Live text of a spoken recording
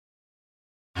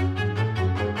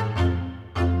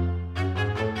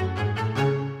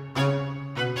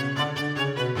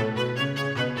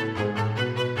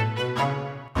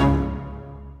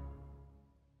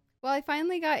I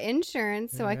finally got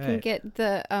insurance, so I can get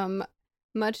the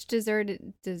much deserved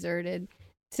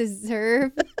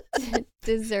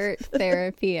dessert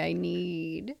therapy I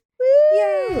need. Woo!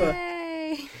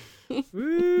 Yay!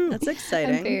 Woo! That's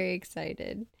exciting. I'm very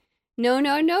excited. No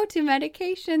to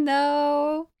medication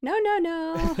though. No.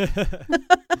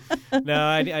 No,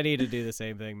 I need to do the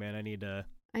same thing, man. I need to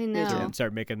I know.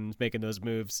 start making those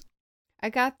moves. I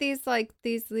got these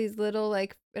little,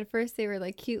 like, at first they were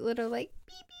like cute little like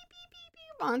beep beep beep beep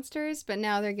beep monsters, but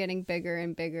now they're getting bigger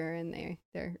and bigger, and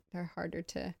they're harder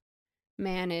to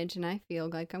manage, and I feel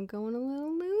like I'm going a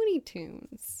little Looney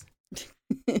Tunes.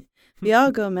 We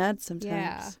all go mad sometimes.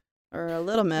 Yeah. Or a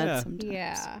little mad Yeah. sometimes.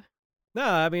 Yeah. No,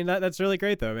 I mean that's really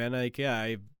great though, man. Like,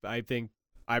 yeah, I think,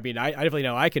 I mean, I definitely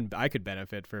know I could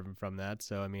benefit from that.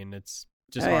 So I mean, it's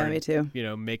just hard, me too. you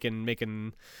know, making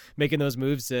those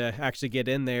moves to actually get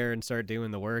in there and start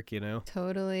doing the work, you know.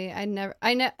 Totally.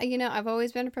 I've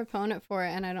always been a proponent for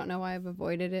it, and I don't know why I've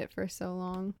avoided it for so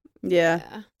long.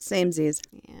 Yeah. Samesies.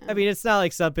 Yeah. I mean, it's not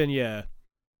like something you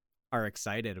are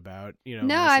excited about, you know.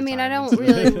 No, most of I the mean, I time. don't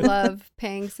really love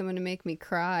paying someone to make me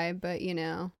cry, but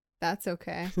that's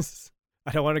okay.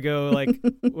 I don't want to go like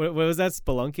what was that,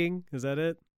 spelunking? Is that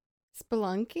it?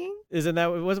 Spelunking? Isn't that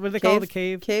what do they call the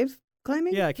cave? Cave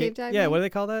climbing? Yeah, Cave diving? Yeah, what do they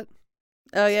call that?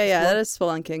 Oh, yeah. That is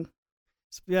spelunking.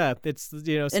 Yeah, it's,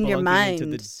 you know, In your spelunking mind.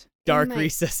 into the dark my-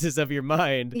 recesses of your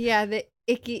mind. Yeah, the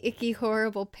icky,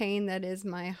 horrible pain that is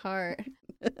my heart.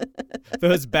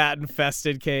 Those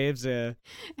bat-infested caves, yeah.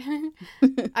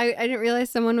 I didn't realize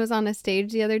someone was on a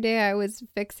stage the other day. I was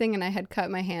fixing, and I had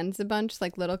cut my hands a bunch,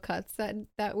 like little cuts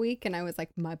that week, and I was like,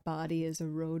 my body is a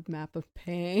roadmap of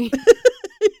pain.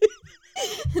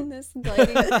 And this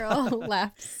lady girl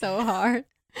laughed so hard.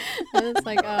 I was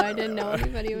like, oh, I didn't know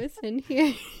anybody was in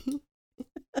here.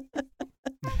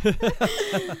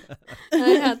 And I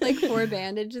had like 4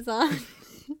 bandages on.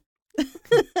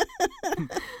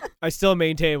 I still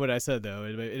maintain what I said, though.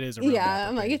 It is a real Yeah, map I'm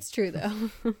of like, pain. it's true though.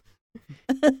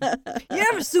 You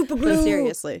have a super glue. But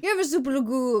seriously. You have a super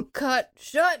glue cut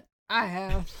shut. I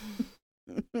have.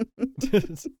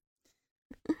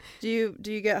 Do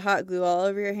you get hot glue all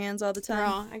over your hands all the time?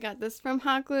 Girl, I got this from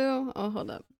Hot Glue. Oh, hold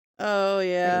up. Oh,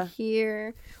 yeah. Right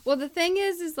here. Well, the thing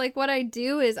is like what I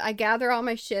do is I gather all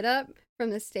my shit up from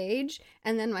the stage,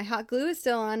 and then my hot glue is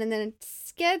still on, and then it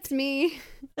gets me.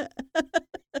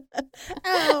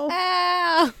 Ow.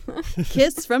 Ow.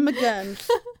 Kiss from a gun.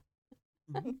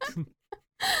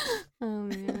 Oh,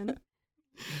 man.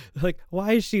 Like,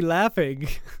 why is she laughing?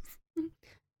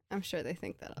 I'm sure they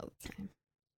think that all the time.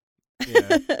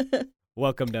 Yeah.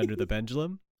 Welcome to Under the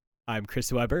Pendulum. I'm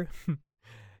Chris Weber.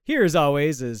 Here, as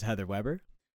always, is Heather Weber.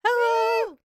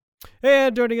 Hello.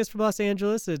 And joining us from Los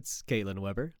Angeles, it's Caitlin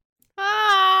Weber.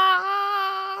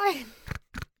 Hi.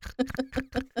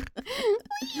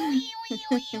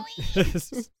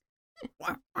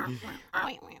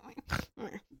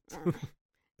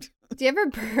 Do you ever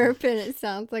burp and it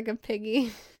sounds like a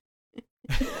piggy?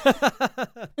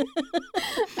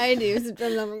 I do.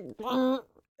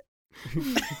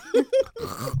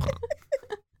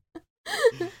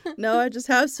 No, I just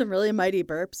have some really mighty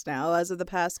burps now as of the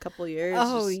past couple years.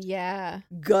 Oh, Just yeah.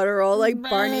 guttural, like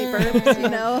Barney burps, you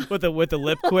know? with the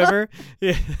lip quiver.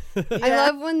 Yeah. I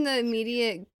love when the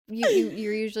immediate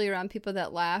you're usually around people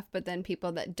that laugh, but then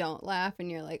people that don't laugh,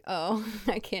 and you're like, oh,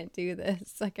 I can't do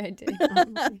this like I did.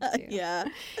 Yeah.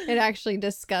 It actually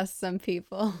disgusts some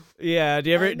people. Yeah. Do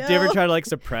you I ever know. try to like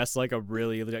suppress like a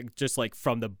really like, just like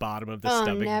from the bottom of the Oh,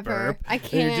 stomach never. burp? I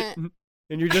can't.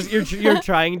 And you're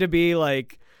trying to be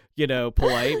like, you know,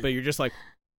 polite, but you're just like.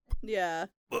 Yeah.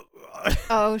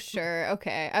 Oh, sure.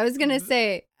 Okay. I was going to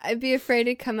say, I'd be afraid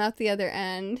to come out the other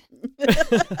end.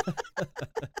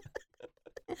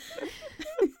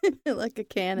 Like a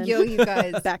cannon. Yo, you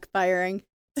guys. Backfiring.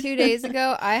 2 days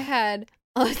ago, I had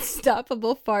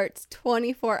unstoppable farts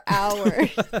 24 hours.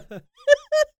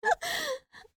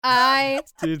 I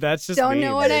Dude, that's just don't me,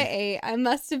 know what I man. ate. I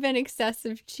must have been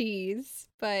excessive cheese,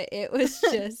 but it was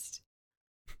just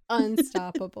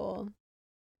unstoppable.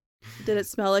 Did it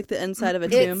smell like the inside of a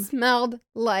It tomb? smelled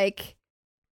like,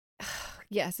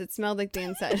 yes, it smelled like the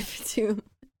inside of a tomb.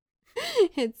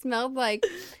 It smelled like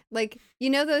you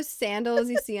know those sandals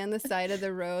you see on the side of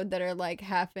the road that are like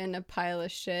half in a pile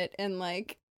of shit and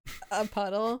like a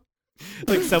puddle.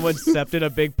 Like someone stepped in a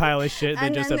big pile of shit and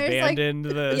And then just then there's, like- abandoned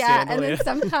the Yeah, sandal. and then yeah.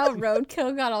 somehow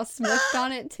roadkill got all smushed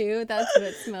on it too. That's what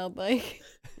it smelled like.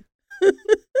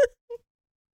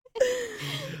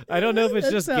 I don't know if it's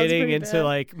That just sounds getting pretty into bad.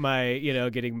 like my, you know,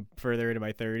 getting further into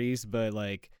my 30s, but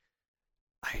like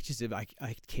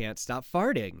I can't stop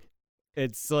farting.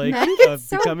 It's like Men get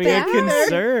so becoming bad. a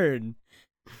concern.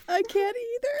 I can't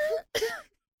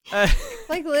either.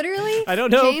 Like literally, I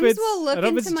don't know if James it's- will I look don't know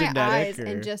if into it's my genetic eyes or-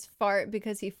 and just fart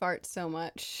because he farts so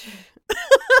much.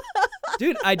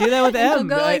 Dude, I do that with And he'll M.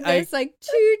 go like this, like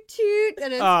toot toot,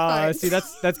 and it's farts. See,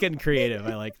 that's getting creative.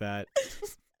 I like that.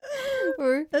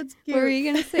 Or, That's what were cute.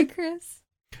 you gonna say, Chris?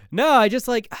 No, I just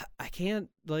like I can't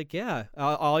like yeah.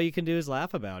 All you can do is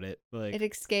laugh about it. Like It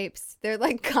escapes. They're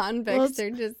like convicts. Well, it's- They're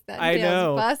just that I deal's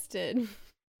know. busted.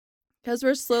 Because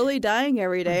we're slowly dying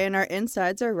every day and our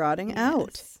insides are rotting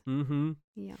out. Yes. mm-hmm.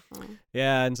 Yeah.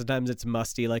 Yeah, and sometimes it's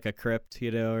musty like a crypt,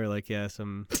 or like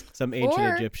some ancient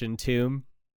Or- Egyptian tomb.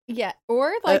 Yeah.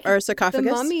 Or like Or a the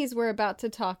sarcophagus. mummies we're about to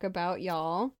talk about,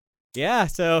 y'all. Yeah,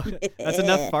 so that's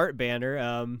enough fart banner.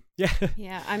 Yeah.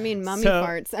 Yeah. I mean, mummy So-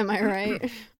 farts. Am I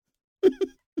right?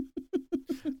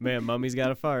 Man, mummy's got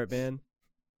a fart, man.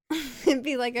 It'd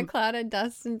be like a cloud of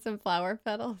dust and some flower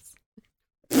petals.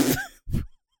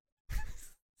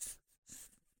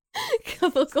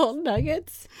 Couple gold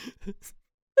nuggets.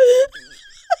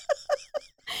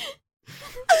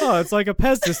 Oh, it's like a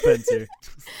Pez dispenser.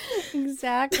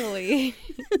 Exactly.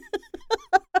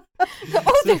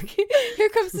 Oh, here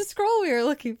comes the scroll we were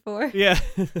looking for. Yeah.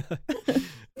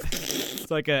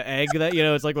 It's like an egg that,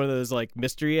 it's like one of those like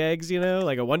mystery eggs,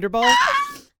 like a Wonder Ball.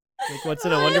 Like what's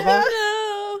in a Wonder Ball?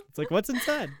 No. It's like what's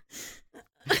inside.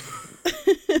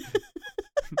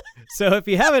 So if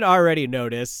you haven't already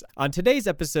noticed, on today's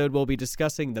episode we'll be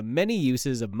discussing the many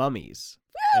uses of mummies.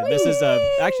 And this is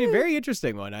actually a very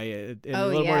interesting one. A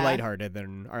little more yeah. lighthearted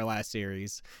than our last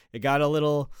series. It got a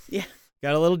little Yeah.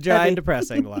 got a little dry Heavy. and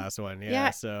depressing the last one. Yeah. Yeah.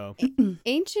 So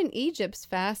Ancient Egypt's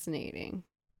fascinating.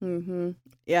 Mm-hmm.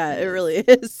 Yeah, it really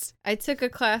is. I took a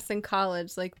class in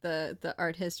college, like the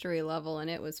art history level, and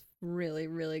it was really,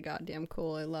 really goddamn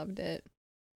cool. I loved it.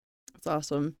 It's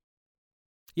awesome.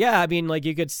 yeah, I mean, like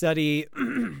you could study,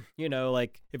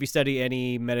 like if you study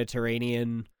any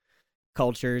Mediterranean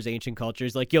cultures, ancient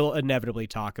cultures, like you'll inevitably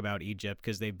talk about Egypt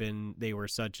because they were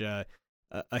such a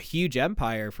huge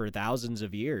empire for thousands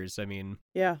of years. I mean,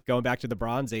 Yeah. going back to the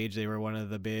Bronze Age, they were one of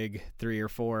the big 3 or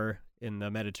 4 in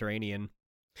the Mediterranean.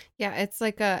 Yeah, it's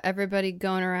like everybody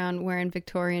going around wearing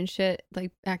Victorian shit,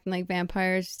 like acting like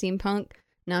vampires, steampunk.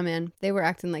 Nah, man, they were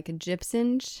acting like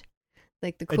Egyptians.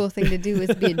 Like the cool thing to do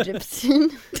is be Egyptian.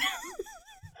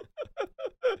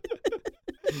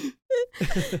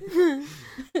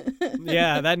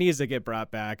 Yeah, that needs to get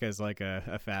brought back as like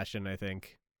a fashion, I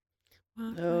think.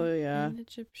 Oh, yeah. An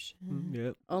Egyptian.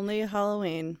 Yep. Only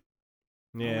Halloween.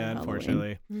 Yeah, Halloween.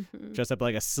 unfortunately. Mhm. Dress up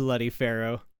like a slutty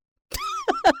pharaoh.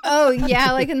 Oh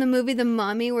yeah, like in the movie The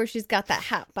Mummy, where she's got that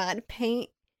hot body paint,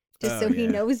 just Oh, so he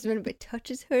yeah. knows when it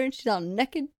touches her and she's all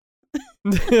naked.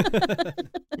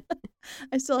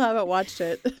 I still haven't watched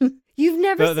it. You've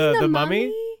never The- seen the the Mummy?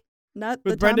 Mummy? Not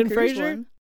With the Tom Brendan Cruise Fraser? one.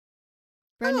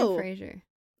 Brendan Oh. Fraser.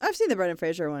 I've seen the Brendan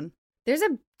Fraser one. There's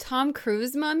a Tom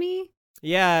Cruise Mummy.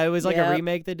 Yeah, it was like Yep. a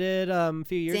remake they did a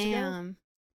few years ago. Damn.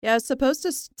 Yeah, it's supposed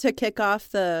to kick off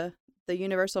the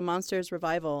Universal Monsters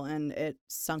revival, and it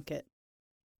sunk it.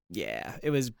 Yeah, it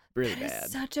was really That is bad.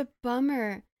 such a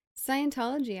bummer.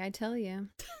 Scientology, I tell you.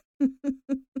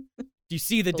 You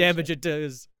see the Bullshit. damage it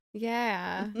does.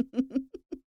 Yeah.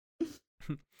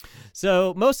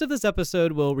 So most of this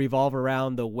episode will revolve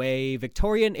around the way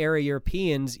Victorian-era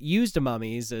Europeans used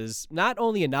mummies as not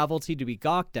only a novelty to be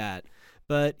gawked at,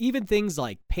 but even things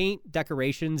like paint,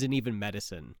 decorations, and even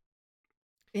medicine.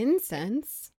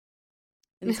 Incense.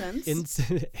 Incense.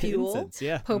 Fuel? Fuel?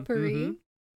 Yeah. Potpourri. Mhm.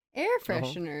 Air Uh-huh.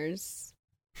 fresheners.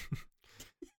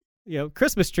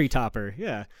 Christmas tree topper.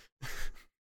 Yeah.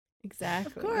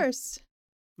 Exactly. Of course.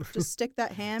 Just stick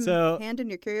that hand So- in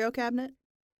your curio cabinet.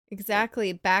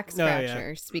 Exactly. Back Oh, yeah.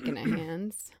 scratcher. Speaking of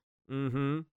hands.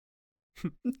 Mm-hmm.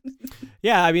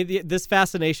 Yeah, I mean, this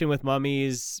fascination with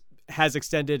mummies has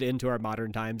extended into our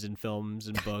modern times in films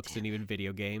and books and even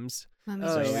video games. Mummies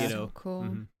Oh, are yeah. so cool.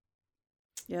 Mhm.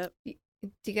 Yep. Do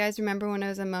you guys remember when I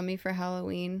was a mummy for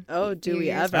Halloween? Oh, a do few we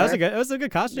years ever? That was a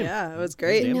good costume. Yeah, it was a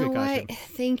great. damn You good know what?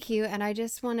 costume. Thank you. And I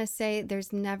just want to say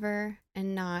there's never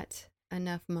and not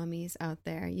enough mummies out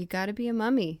there. You got to be a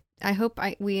mummy. I hope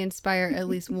we inspire at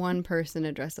least one person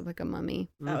to dress up like a mummy.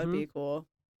 That would Mhm. be cool.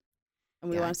 And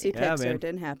we God want to see damn. Yeah, pics, or man. it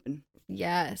didn't happen.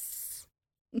 Yes.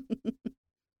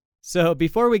 So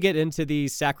before we get into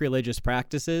these sacrilegious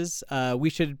practices, we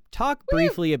should talk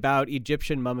briefly about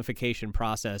Egyptian mummification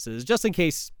processes, just in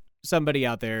case anybody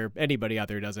out there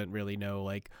doesn't really know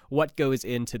like what goes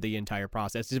into the entire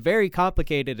process. It's a very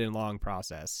complicated and long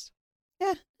process.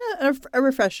 Yeah, a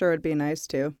refresher would be nice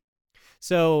too.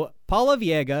 So Paula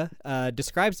Viega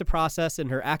describes the process in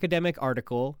her academic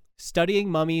article, Studying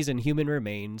Mummies and Human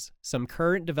Remains, Some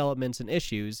Current Developments and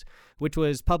Issues, which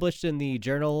was published in the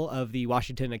Journal of the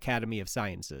Washington Academy of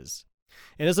Sciences.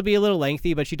 And this will be a little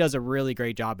lengthy, but she does a really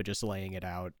great job of just laying it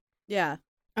out. Yeah.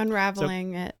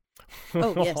 Unraveling it.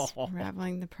 Oh, yes.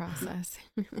 Unraveling the process.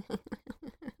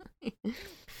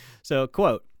 So,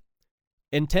 quote,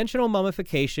 intentional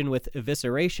mummification with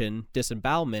evisceration,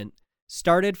 disembowelment,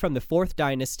 started from the 4th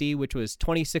dynasty, which was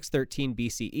 2613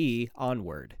 BCE,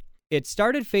 onward. It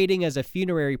started fading as a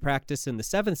funerary practice in the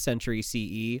 7th century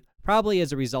CE, probably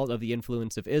as a result of the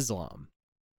influence of Islam.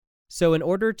 So in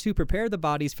order to prepare the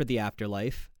bodies for the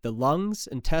afterlife, the lungs,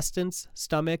 intestines,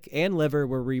 stomach, and liver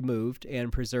were removed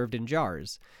and preserved in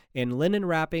jars, and linen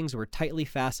wrappings were tightly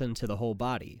fastened to the whole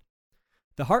body.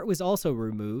 The heart was also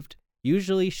removed,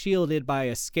 usually shielded by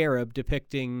a scarab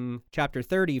depicting chapter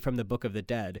 30 from the Book of the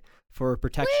Dead, for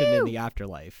protection in the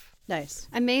afterlife. Nice.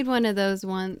 I made one of those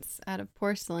once out of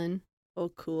porcelain. Oh,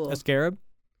 cool. A scarab?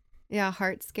 Yeah,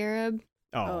 heart scarab.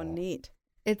 Oh, neat.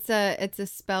 It's a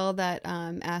spell that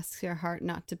asks your heart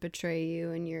not to betray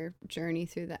you in your journey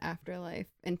through the afterlife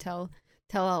and tell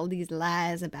all these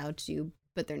lies about you,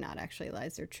 but they're not actually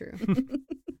lies, they're true.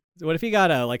 What if you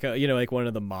got like one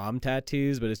of the mom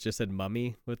tattoos, but it's just said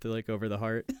mummy with over the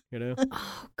heart,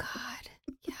 Oh God.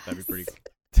 Yes. That'd be pretty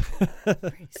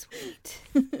Pretty sweet.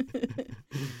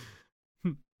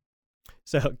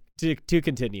 So to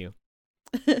continue.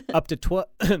 Up to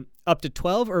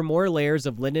 12 or more layers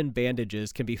of linen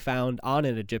bandages can be found on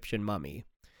an Egyptian mummy.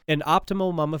 An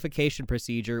optimal mummification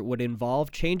procedure would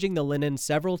involve changing the linen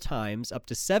several times, up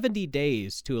to 70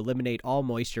 days, to eliminate all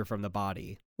moisture from the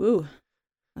body. Ooh,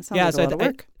 that sounds like a lot of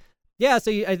work. I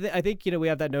think we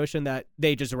have that notion that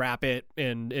they just wrap it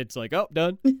and it's like, oh,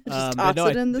 done. Just toss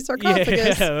it in the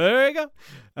sarcophagus. Yeah, there you go.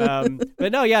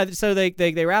 But no, yeah. So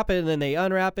they wrap it and then they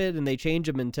unwrap it and they change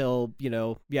them until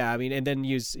and then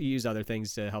use other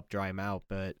things to help dry them out.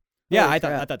 But yeah, I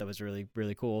thought that was really,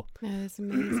 really cool. That is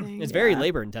amazing. It's very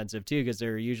labor intensive too, because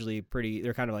they're usually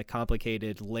they're kind of like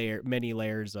complicated many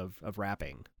layers of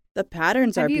wrapping. The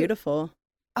patterns are beautiful.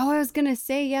 Oh, I was gonna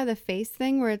say, yeah, the face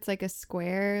thing where it's like a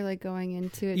square, like going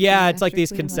into it. Yeah, it's like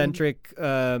these concentric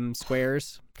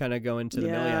squares kind of go into the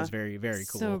middle. Yeah, it's very, very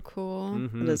cool. So cool.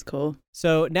 Mm-hmm. It is cool.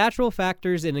 So natural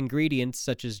factors and ingredients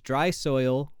such as dry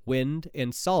soil, wind,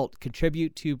 and salt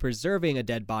contribute to preserving a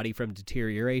dead body from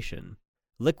deterioration.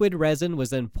 Liquid resin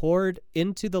was then poured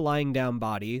into the lying down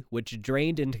body, which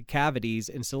drained into cavities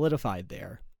and solidified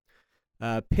there.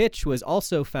 Pitch was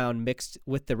also found mixed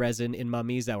with the resin in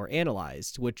mummies that were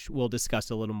analyzed, which we'll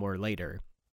discuss a little more later.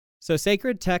 So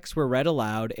sacred texts were read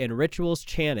aloud and rituals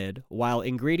chanted, while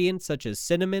ingredients such as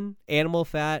cinnamon, animal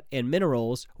fat, and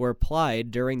minerals were applied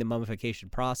during the mummification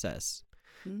process.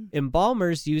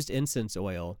 Embalmers used incense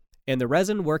oil, and the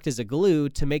resin worked as a glue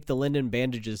to make the linen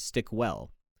bandages stick well.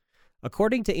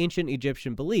 According to ancient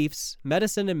Egyptian beliefs,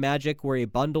 medicine and magic were a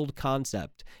bundled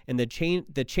concept, and the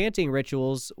chanting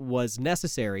rituals was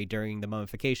necessary during the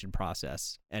mummification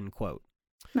process, end quote.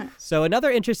 Nice. So another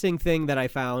interesting thing that I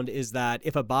found is that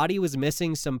if a body was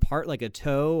missing some part like a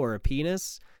toe or a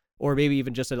penis, or maybe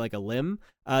even just like a limb,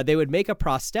 they would make a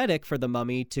prosthetic for the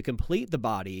mummy to complete the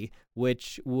body,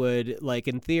 which would, like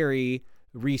in theory,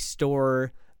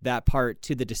 restore that part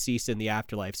to the deceased in the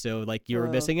afterlife. So like you were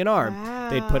missing an arm. Wow.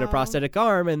 They'd put a prosthetic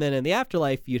arm, and then in the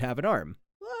afterlife, you'd have an arm.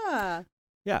 Wow.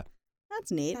 Yeah.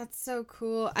 That's neat. That's so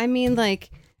cool. I mean,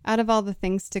 like, out of all the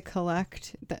things to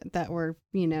collect that were,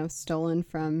 stolen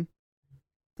from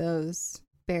those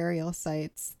burial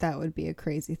sites, that would be a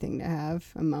crazy thing to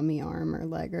have, a mummy arm or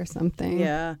leg or something.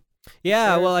 Yeah.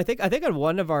 Yeah, Sure. well, I think on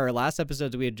one of our last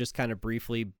episodes, we had just kind of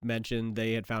briefly mentioned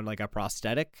they had found like a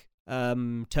prosthetic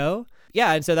toe.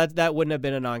 Yeah, and so that wouldn't have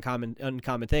been an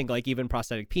uncommon thing. Like even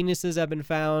prosthetic penises have been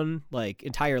found, like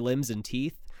entire limbs and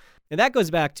teeth. And that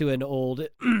goes back to an old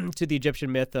to the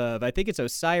Egyptian myth of, I think it's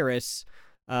Osiris.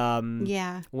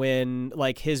 Yeah. When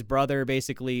like his brother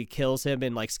basically kills him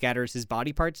and like scatters his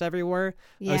body parts everywhere.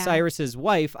 Yeah. Osiris's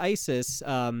wife, Isis,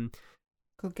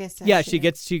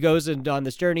 She she goes on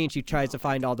this journey and she tries to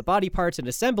find all the body parts and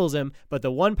assembles him, but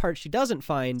the one part she doesn't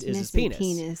find is his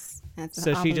penis. That's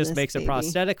So she just obelisk, makes a baby.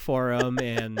 prosthetic for him,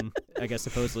 and I guess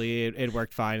supposedly it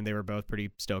worked fine, and they were both pretty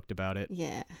stoked about it.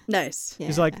 Yeah. Nice. Yeah.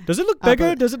 He's like, "Does it look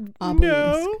bigger? Does it?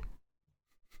 No."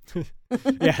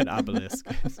 Yeah, an obelisk.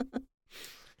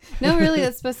 No, really,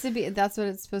 that's what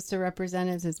it's supposed to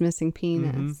represent, is his missing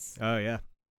penis. Oh yeah.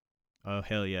 Oh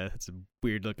hell yeah, that's a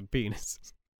weird looking penis.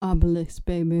 Obelisk,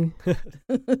 baby.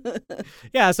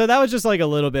 Yeah, so that was just like a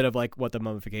little bit of like what the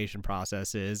mummification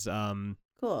process is.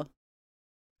 Cool.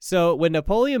 So when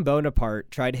Napoleon Bonaparte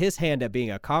tried his hand at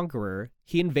being a conqueror,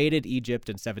 he invaded Egypt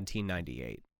in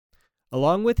 1798.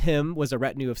 Along with him was a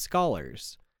retinue of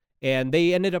scholars. And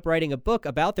they ended up writing a book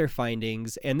about their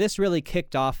findings, and this really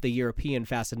kicked off the European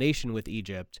fascination with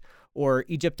Egypt, or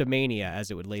Egyptomania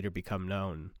as it would later become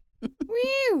known.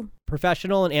 Woo!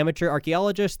 Professional and amateur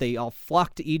archaeologists, they all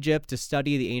flocked to Egypt to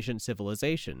study the ancient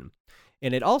civilization.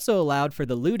 And it also allowed for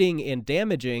the looting and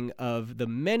damaging of the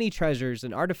many treasures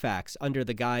and artifacts under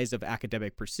the guise of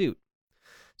academic pursuit.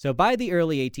 So by the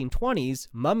early 1820s,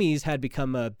 mummies had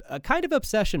become a kind of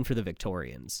obsession for the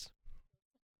Victorians.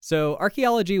 So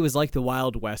archaeology was like the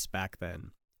Wild West back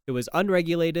then. It was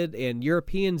unregulated, and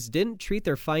Europeans didn't treat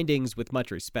their findings with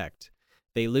much respect.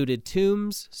 They looted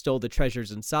tombs, stole the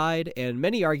treasures inside, and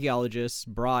many archaeologists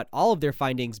brought all of their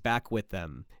findings back with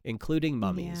them, including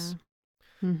mummies.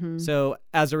 Yeah. Mm-hmm. So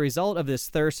as a result of this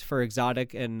thirst for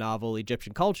exotic and novel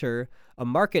Egyptian culture, a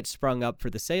market sprung up for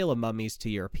the sale of mummies to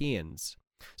Europeans.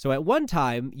 So at one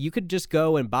time, you could just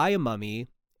go and buy a mummy,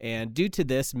 and due to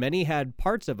this, many had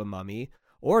parts of a mummy,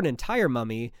 or an entire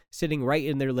mummy, sitting right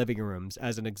in their living rooms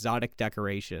as an exotic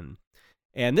decoration.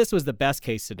 And this was the best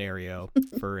case scenario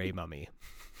for a mummy.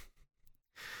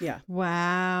 Yeah.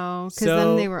 Wow. Because So-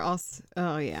 then they were also.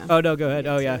 Oh yeah. Oh, no, go ahead.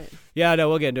 Get Oh, to yeah. it. Yeah, no,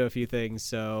 we'll get into a few things.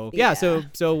 So, yeah, Yeah.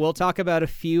 so we'll talk about a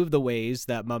few of the ways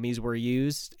that mummies were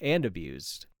used and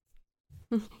abused.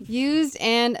 Used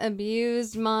and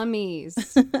abused mummies.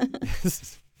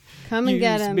 Come and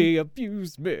get Use them. me,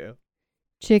 abuse me.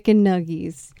 Chicken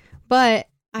nuggies. But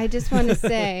I just want to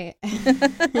say,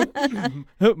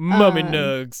 Mummy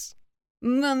nugs.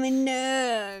 Mummy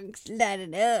nugs, light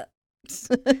it up.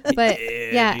 But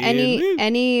yeah, Alien.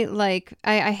 any like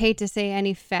I hate to say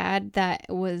any fad that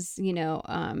was,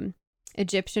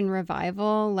 Egyptian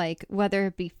revival, like whether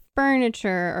it be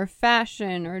furniture or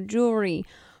fashion or jewelry,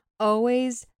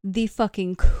 always the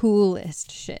fucking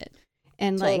coolest shit.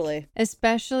 And like Totally.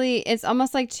 especially it's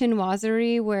almost like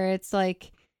chinoiserie, where it's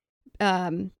like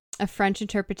a French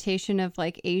interpretation of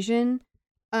like Asian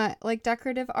like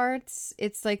decorative arts.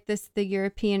 It's like the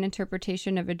European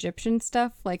interpretation of Egyptian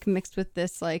stuff, like mixed with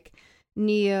this like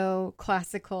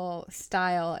neo-classical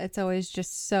style. It's always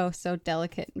just so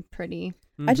delicate and pretty.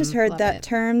 I just heard Love that it.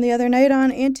 term the other night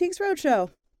on Antiques Roadshow.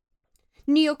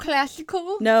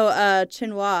 Neoclassical? No,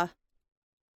 chinois.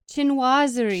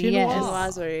 Chinoiserie, yes.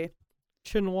 Chinoiserie.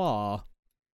 Chinois.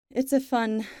 It's a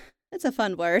fun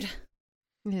word.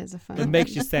 It is a fun It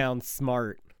makes you sound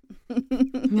smart.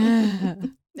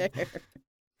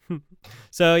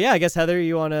 So, yeah, I guess, Heather,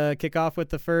 you want to kick off with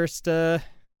the first super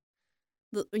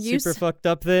fucked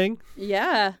up thing?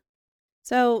 Yeah.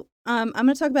 So, I'm going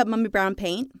to talk about mummy brown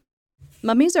paint.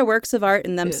 Mummies are works of art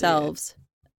in themselves,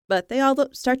 but they all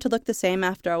start to look the same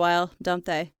after a while, don't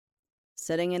they?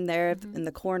 Sitting in there in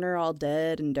the corner, all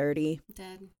dead and dirty.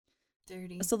 Dead.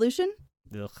 Dirty. A solution?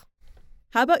 Ugh.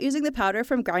 How about using the powder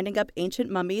from grinding up ancient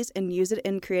mummies and use it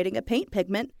in creating a paint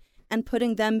pigment and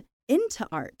putting them into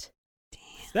art?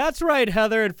 That's right,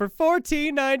 Heather, and for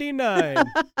 $14.99.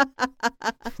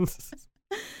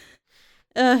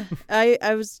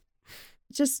 I was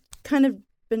just kind of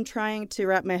been trying to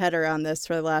wrap my head around this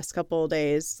for the last couple of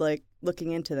days, like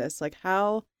looking into this. Like,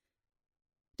 how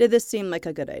did this seem like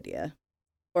a good idea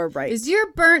or right? Is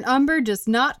your burnt umber just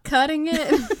not cutting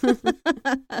it?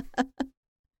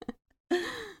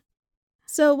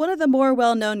 So one of the more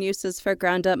well-known uses for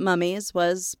ground-up mummies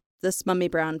was this mummy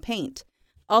brown paint,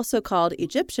 also called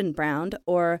Egyptian brown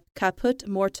or caput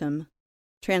mortuum,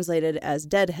 translated as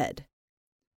deadhead.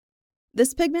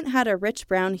 This pigment had a rich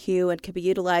brown hue and could be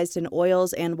utilized in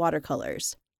oils and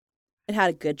watercolors. It had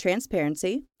a good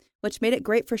transparency, which made it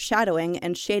great for shadowing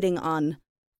and shading on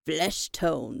flesh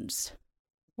tones.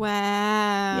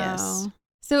 Wow. Yes.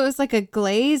 So it was like a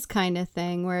glaze kind of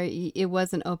thing where it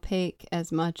wasn't opaque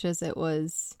as much as it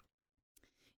was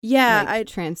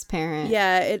transparent.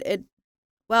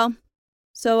 Well,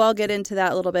 so I'll get into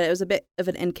that a little bit. It was a bit of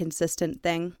an inconsistent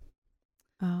thing.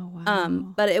 Oh,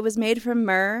 wow. But it was made from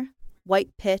myrrh, white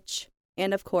pitch,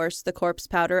 and of course the corpse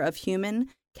powder of human,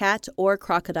 cat, or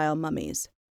crocodile mummies.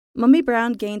 Mummy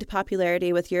brown gained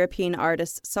popularity with European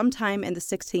artists sometime in the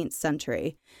 16th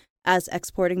century, as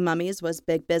exporting mummies was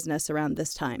big business around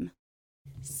this time.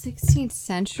 16th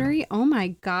century? Oh my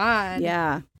God.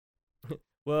 Yeah.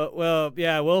 Well,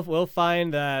 yeah, we'll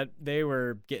find that they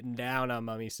were getting down on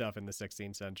mummy stuff in the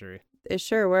 16th century. They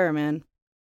sure were, man.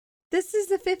 This is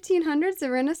the 1500s, the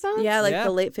Renaissance? Yeah, like Yeah.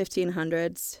 the late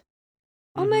 1500s.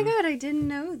 Oh my God, I didn't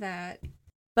know that.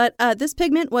 But this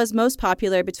pigment was most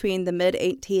popular between the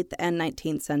mid-18th and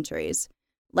 19th centuries,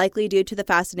 likely due to the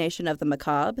fascination of the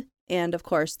macabre and, of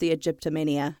course, the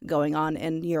Egyptomania going on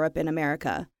in Europe and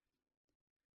America.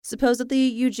 Supposedly,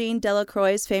 Eugene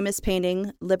Delacroix's famous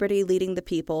painting, Liberty Leading the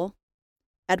People,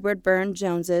 Edward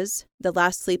Burne-Jones's The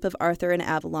Last Sleep of Arthur in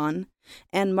Avalon,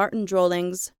 and Martin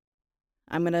Drolling's,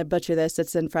 I'm going to butcher this,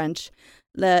 it's in French,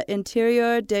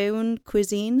 L'Intérieur d'une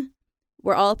Cuisine,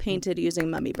 were all painted using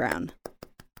mummy brown.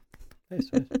 Nice.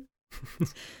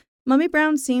 Mummy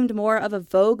brown seemed more of a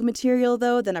vogue material,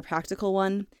 though, than a practical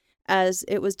one, as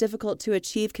it was difficult to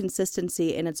achieve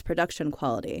consistency in its production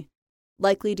quality,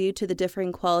 likely due to the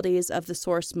differing qualities of the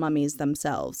source mummies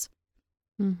themselves.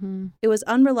 Mm-hmm. It was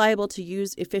unreliable to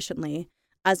use efficiently,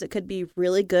 as it could be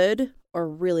really good or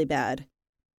really bad.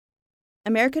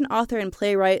 American author and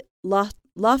playwright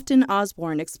Lofton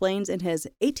Osborne explains in his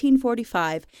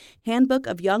 1845 Handbook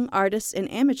of Young Artists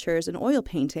and Amateurs in Oil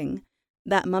Painting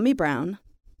that mummy brown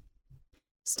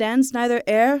stands neither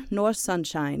air nor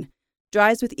sunshine,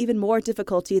 dries with even more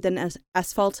difficulty than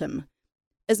asphaltum,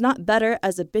 is not better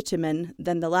as a bitumen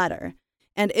than the latter,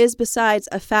 and is besides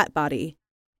a fat body,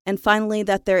 and finally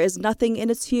that there is nothing in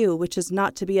its hue which is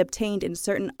not to be obtained in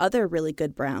certain other really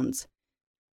good browns.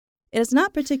 It is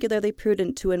not particularly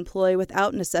prudent to employ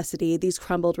without necessity these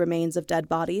crumbled remains of dead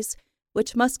bodies,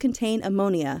 which must contain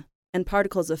ammonia and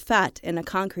particles of fat in a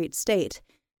concrete state,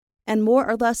 and more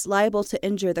or less liable to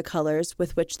injure the colors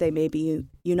with which they may be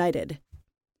united.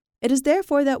 It is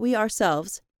therefore that we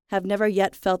ourselves have never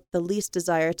yet felt the least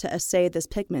desire to essay this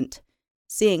pigment,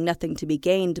 seeing nothing to be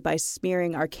gained by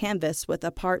smearing our canvas with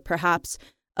a part, perhaps,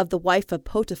 of the wife of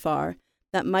Potiphar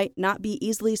that might not be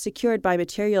easily secured by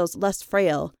materials less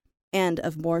frail and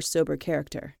of more sober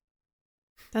character.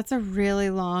 That's a really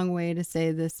long way to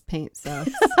say this paint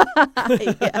sucks.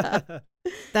 Yeah.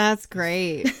 That's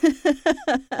great.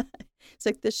 It's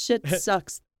like, this shit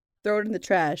sucks. Throw it in the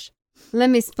trash. Let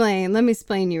me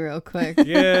explain you real quick.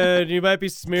 Yeah, you might be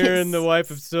smearing the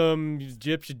wife of some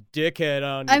Egyptian dickhead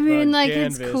on I mean, on like,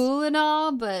 canvas. it's cool and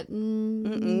all, but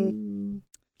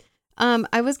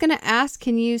I was gonna ask,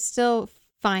 can you still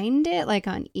find it like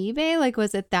on eBay? Like,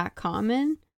 was it that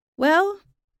common? Well,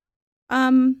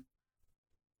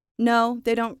 no,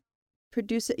 they don't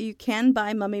produce it. You can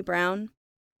buy mummy brown,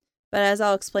 but as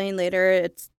I'll explain later,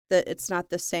 it's not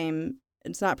the same.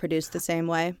 It's not produced the same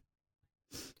way.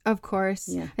 Of course.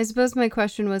 Yeah. I suppose my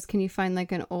question was, can you find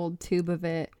like an old tube of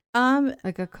it,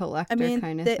 like a collector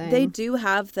kind of thing? They do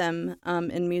have them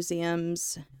in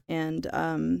museums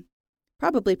and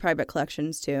probably private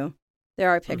collections too. There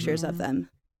are pictures of them.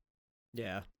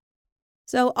 Yeah.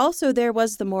 So also there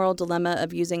was the moral dilemma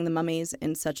of using the mummies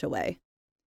in such a way.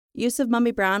 Use of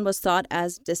mummy brown was thought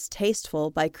as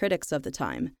distasteful by critics of the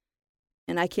time.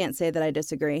 And I can't say that I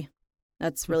disagree.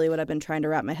 That's really what I've been trying to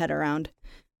wrap my head around.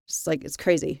 Just like, it's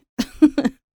crazy.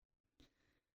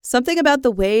 Something about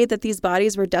the way that these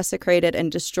bodies were desecrated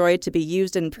and destroyed to be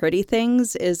used in pretty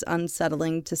things is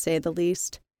unsettling, to say the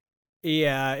least.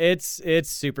 Yeah, it's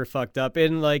super fucked up.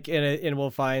 And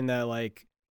we'll find that, like,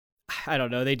 I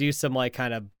don't know, they do some like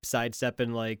kind of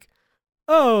sidestepping, like,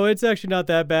 oh, it's actually not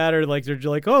that bad, or like they're just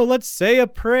like, oh, let's say a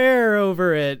prayer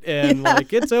over it, and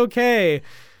like it's okay.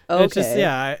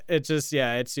 Okay.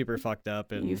 It's super fucked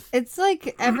up, and It's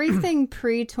like everything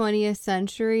pre-20th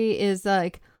century is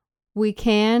like, we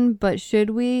can, but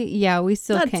should we? Yeah, we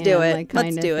still Let's can. do it. Like, Let's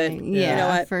kind of do it. thing. Yeah. Yeah, You know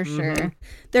what? for sure.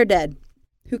 They're dead.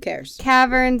 Who cares?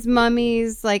 Caverns,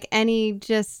 mummies, like any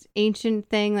just ancient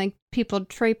thing, like people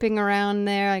traipsing around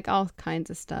there, like all kinds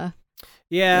of stuff.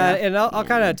 yeah, and I'll Yeah.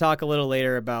 kind of talk a little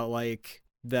later about like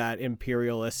that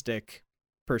imperialistic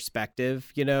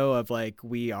perspective, you know, of like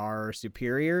we are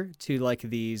superior to like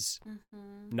these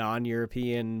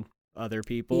non-European other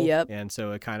people. Yep. And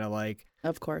so it kind of like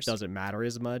Of course. doesn't matter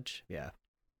as much. Yeah.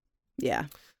 Yeah.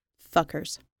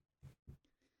 Fuckers.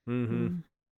 Mm-hmm.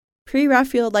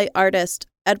 Pre-Raphaelite artist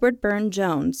Edward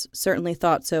Burne-Jones certainly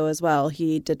thought so as well.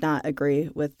 He did not agree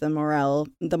with the moral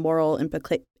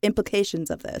implications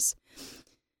of this.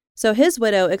 So his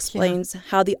widow explains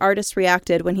how the artist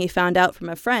reacted when he found out from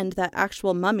a friend that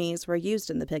actual mummies were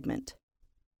used in the pigment.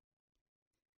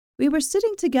 We were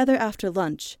sitting together after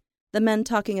lunch, the men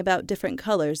talking about different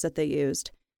colors that they used,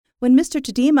 when Mr.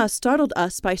 Tadema startled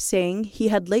us by saying he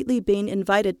had lately been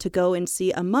invited to go and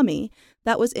see a mummy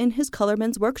that was in his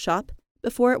colorman's workshop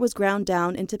before it was ground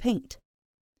down into paint.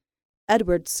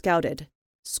 Edward scouted,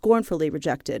 scornfully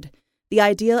rejected the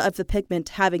idea of the pigment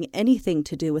having anything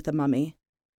to do with a mummy,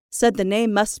 said the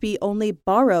name must be only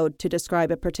borrowed to describe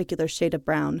a particular shade of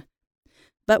brown.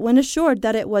 But when assured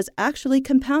that it was actually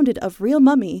compounded of real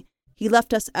mummy, he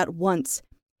left us at once,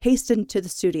 hastened to the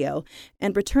studio,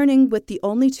 and returning with the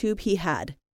only tube he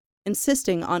had,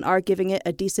 insisting on our giving it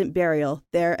a decent burial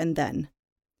there and then.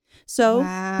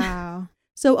 Wow.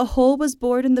 So a hole was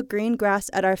bored in the green grass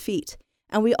at our feet,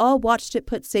 and we all watched it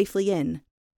put safely in,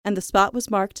 and the spot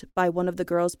was marked by one of the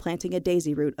girls planting a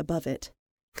daisy root above it.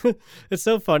 It's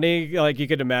so funny. Like, you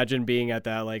could imagine being at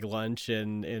that like lunch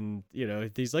and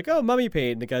he's like, "Oh, mummy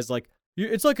paint," and the guy's like,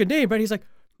 "It's like a name," but he's like,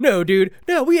 "No, dude,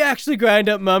 no, we actually grind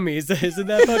up mummies." Isn't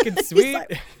that fucking sweet?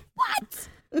 Like, what?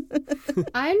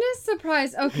 I'm just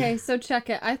surprised. Okay, so check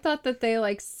it. I thought that they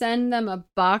like send them a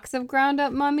box of ground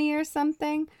up mummy or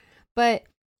something, but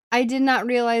I did not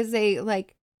realize they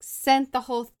like sent the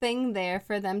whole thing there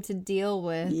for them to deal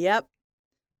with. Yep.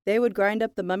 They would grind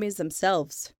up the mummies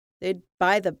themselves. They'd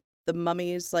buy the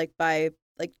mummies like by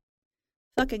like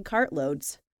fucking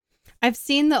cartloads. I've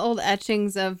seen the old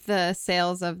etchings of the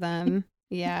sales of them.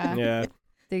 Yeah. Yeah.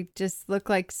 They just look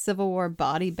like Civil War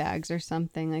body bags or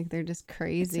something. Like they're just It's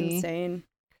crazy. insane.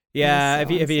 Yeah, so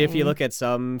if you insane. look at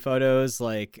some photos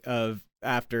like of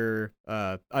after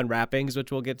unwrappings,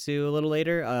 which we'll get to a little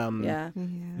later, Yeah.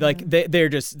 like they're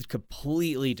just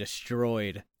completely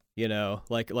destroyed.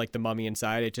 Like the mummy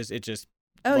inside. It just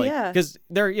Oh, like, yeah. because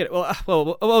they're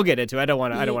well we'll get into it. I don't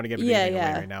want to give anything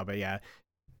away right now, but yeah,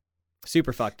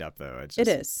 super fucked up though. It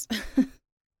is.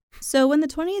 So when the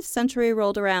 20th century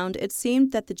rolled around, it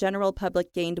seemed that the general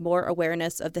public gained more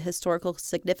awareness of the historical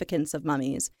significance of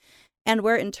mummies, and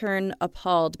were in turn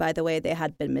appalled by the way they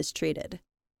had been mistreated.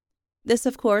 This,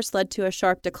 of course, led to a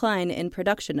sharp decline in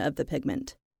production of the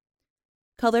pigment.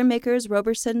 Colour makers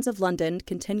Robersons of London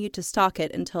continued to stock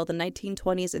it until the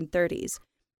 1920s and 30s.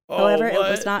 However, it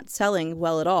was not selling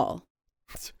well at all.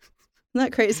 Isn't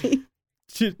that crazy?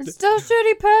 It's still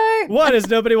shitty paint. Why does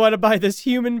nobody want to buy this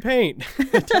human paint?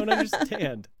 I don't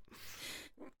understand.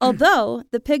 Although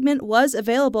the pigment was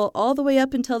available all the way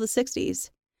up until the 60s,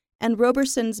 and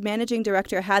Roberson's managing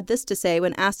director had this to say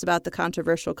when asked about the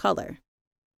controversial color.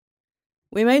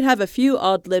 "We might have a few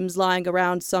odd limbs lying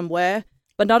around somewhere,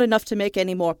 but not enough to make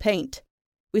any more paint.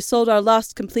 We sold our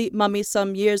last complete mummy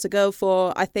some years ago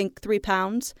for, I think,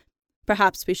 £3.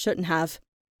 Perhaps we shouldn't have.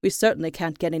 We certainly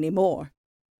can't get any more."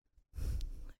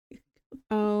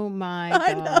 Oh my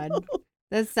I god. know.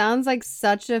 That sounds like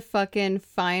such a fucking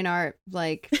fine art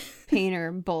like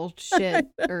painter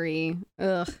bullshittery.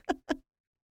 Ugh.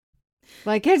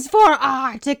 Like, it's for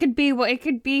art. It could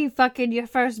be fucking your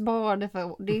firstborn if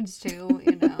it needs to.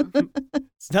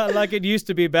 It's not like it used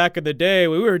to be back in the day.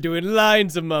 We were doing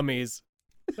lines of mummies.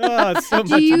 Oh, it's so much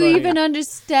Do you money. even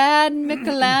understand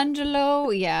Michelangelo?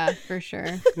 Yeah, for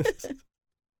sure.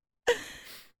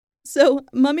 So,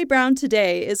 Mummy Brown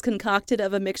today is concocted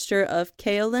of a mixture of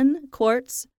kaolin,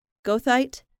 quartz,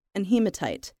 goethite, and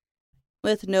hematite,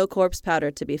 with no corpse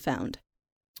powder to be found.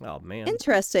 Oh, man.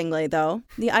 Interestingly, though,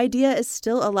 the idea is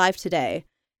still alive today,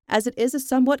 as it is a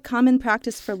somewhat common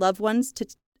practice for loved ones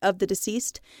of the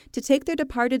deceased to take their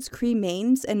departed's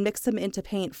cremains and mix them into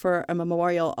paint for a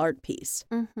memorial art piece.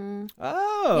 Mm-hmm.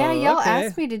 Oh, Yeah, y'all okay.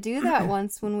 asked me to do that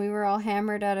once when we were all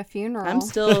hammered at a funeral. I'm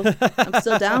still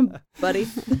down, buddy.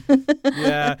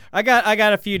 Yeah, I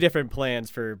got a few different plans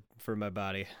for my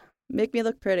body. Make me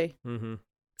look pretty. Mm-hmm.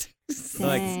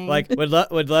 Dang. Like would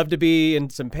love to be in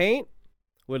some paint.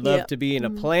 Would love Yeah. to be in a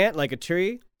plant, like a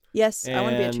tree. Yes, I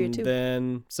want to be a tree And too.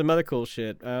 then some other cool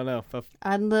shit. I don't know.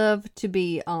 I'd love to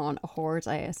be on a whore's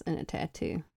ass and a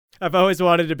tattoo. I've always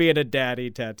wanted to be in a daddy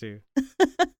tattoo.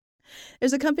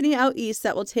 There's a company out east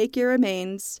that will take your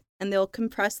remains and they'll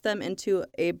compress them into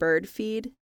a bird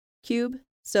feed cube.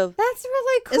 So That's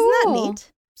really cool. isn't that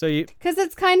neat? So you Because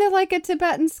it's kind of like a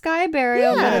Tibetan sky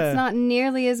burial, but Yeah. it's not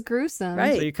nearly as gruesome.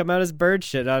 Right. so you come out as bird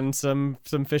shit on some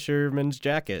fisherman's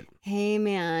jacket. Hey,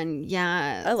 man.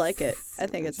 Yeah. I like it. I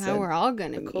think it's how we're all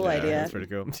going to a be. cool Yeah, idea. That's pretty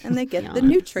cool. And they get Yeah. the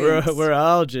nutrients. We're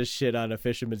all just shit on a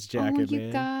fisherman's jacket, oh, you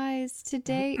man. guys,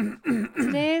 today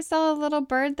I saw a little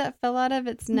bird that fell out of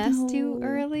its nest too No,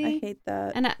 early. I hate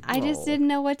that. And I just Oh. didn't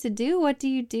know what to do. What do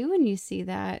you do when you see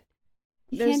that?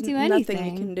 You There's can't do nothing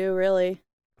anything. you can do, really.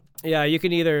 Yeah, you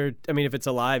can either, I mean, if it's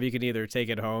alive, you can either take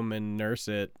it home and nurse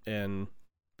it,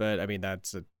 but I mean,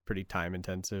 that's a pretty time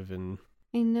intensive, and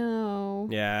I know.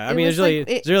 yeah, I It mean, was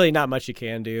there's really not much you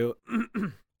can do.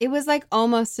 It was like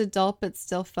almost adult, but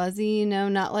still fuzzy,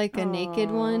 not like a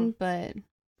naked Aw. one, but.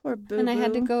 Poor boo. And I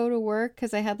had to go to work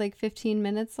because I had like 15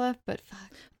 minutes left, but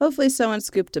fuck. Hopefully someone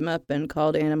scooped him up and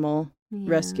called animal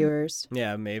Yeah. rescuers.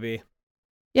 Yeah, maybe.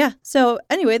 Yeah. So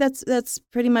anyway, that's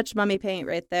pretty much mummy paint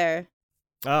right there.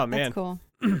 Oh man, That's cool.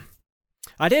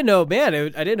 I didn't know, man. I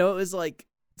didn't know it was like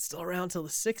still around till the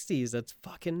 '60s. That's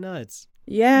fucking nuts.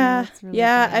 Yeah. that's really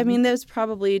Yeah. I bad. mean, there's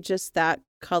probably just that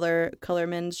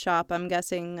colorman's shop. I'm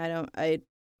guessing.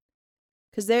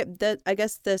 Because I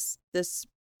guess this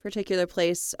particular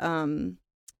place. What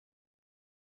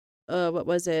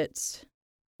was it?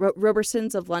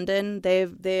 Robersons of London.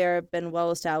 They are been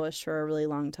well established for a really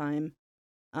long time.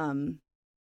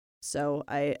 So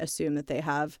I assume that they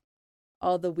have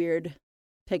all the weird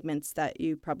pigments that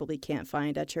you probably can't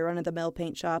find at your run-of-the-mill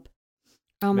paint shop.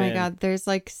 Oh my Man. God, there's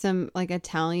like some like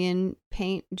Italian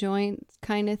paint joints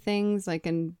kind of things, like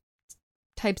in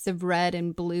types of red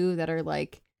and blue that are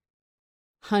like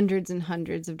hundreds and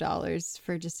hundreds of dollars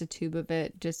for just a tube of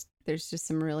it. There's just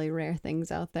some really rare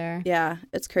things out there. Yeah,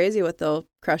 it's crazy what they'll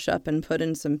crush up and put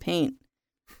in some paint.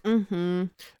 Mm-hmm.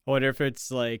 I wonder if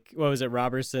it's like, what was it,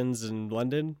 Robertson's in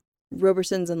London?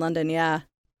 Roberson's in London, yeah.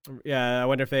 Yeah, I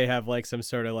wonder if they have like some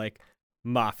sort of like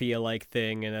mafia-like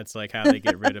thing, and that's like how they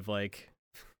get rid of like...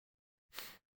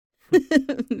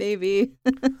 Maybe.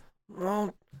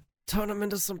 Well, turn them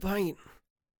into some paint.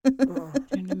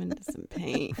 Turn them into some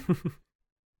paint.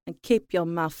 And keep your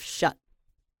mouth shut.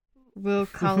 We'll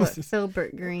call it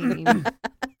Filbert Green.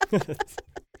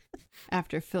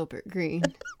 After Filbert Green,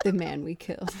 the man we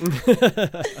killed.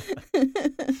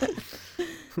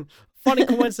 Funny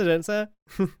coincidence, huh?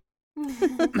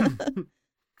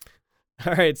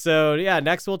 All right, so yeah,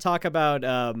 next we'll talk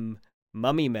about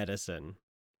mummy medicine.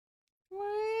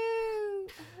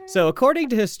 So according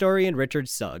to historian Richard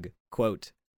Sugg,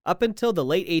 quote, up until the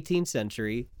late 18th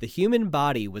century, the human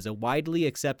body was a widely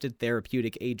accepted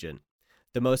therapeutic agent.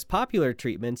 The most popular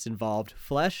treatments involved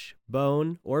flesh,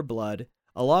 bone, or blood,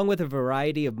 along with a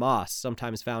variety of moss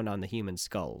sometimes found on the human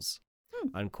skulls,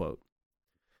 unquote.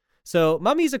 So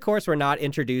mummies, of course, were not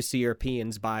introduced to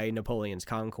Europeans by Napoleon's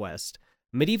conquest.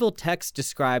 Medieval texts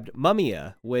described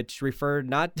mummia, which referred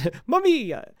not to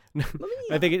mummia.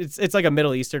 I think it's like a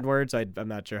Middle Eastern word, so I'm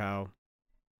not sure how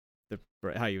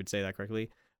you would say that correctly.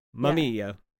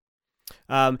 Mummia.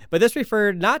 But this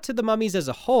referred not to the mummies as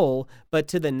a whole, but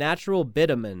to the natural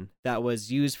bitumen that was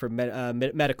used for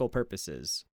medical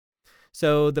purposes.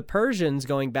 So the Persians,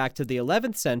 going back to the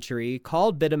 11th century,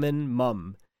 called bitumen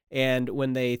mum. And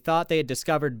when they thought they had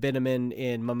discovered bitumen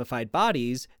in mummified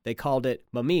bodies, they called it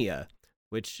mummia,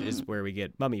 which is where we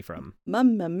get mummy from.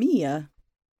 Mamma mia.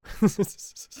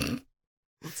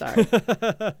 Sorry.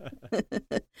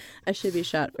 I should be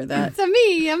shot for that. It's a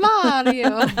me,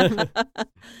 Mario.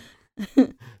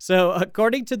 So,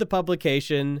 according to the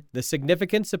publication, The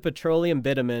Significance of Petroleum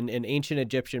Bitumen in Ancient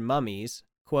Egyptian Mummies,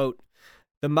 quote,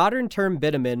 the modern term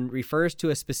bitumen refers to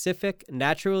a specific,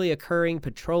 naturally occurring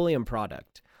petroleum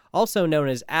product, also known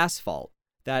as asphalt,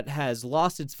 that has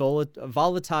lost its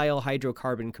volatile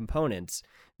hydrocarbon components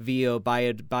via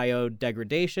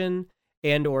biodegradation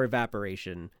and or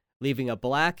evaporation, leaving a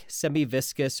black,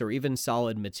 semi-viscous, or even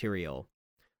solid material.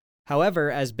 However,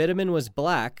 as bitumen was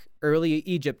black, early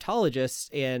Egyptologists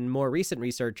and more recent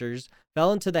researchers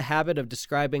fell into the habit of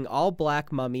describing all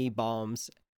black mummy balms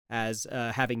as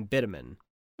having bitumen.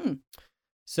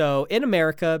 So in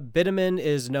America, bitumen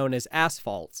is known as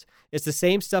asphalt. It's the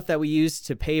same stuff that we use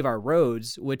to pave our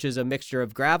roads, which is a mixture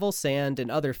of gravel, sand,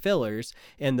 and other fillers,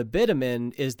 and the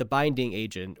bitumen is the binding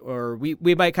agent, or we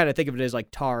might kind of think of it as like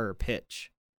tar or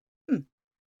pitch.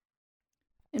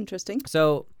 Interesting.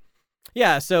 So,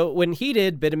 yeah, so when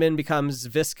heated, bitumen becomes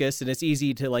viscous and it's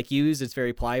easy to like use. It's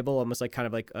very pliable, almost like kind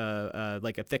of like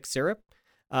a thick syrup.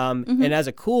 And as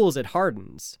it cools, it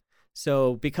hardens.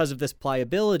 So because of this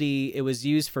pliability, it was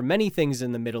used for many things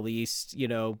in the Middle East,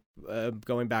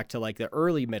 going back to like the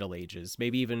early Middle Ages,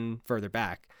 maybe even further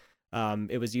back.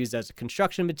 It was used as a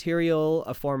construction material,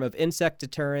 a form of insect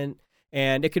deterrent,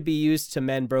 and it could be used to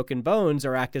mend broken bones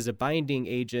or act as a binding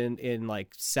agent in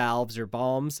like salves or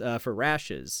balms for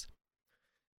rashes.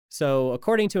 So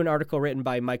according to an article written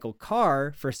by Michael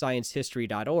Carr for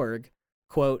ScienceHistory.org,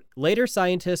 quote, later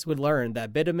scientists would learn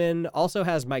that bitumen also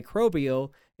has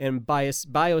microbial and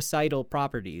biocidal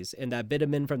properties, and that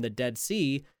bitumen from the Dead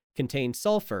Sea contains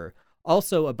sulfur,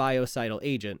 also a biocidal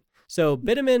agent. So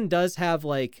bitumen does have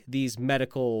like these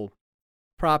medical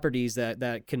properties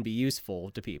that can be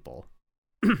useful to people.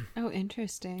 Oh,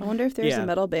 interesting. I wonder if there's a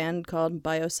metal band called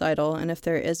Biocidal, and if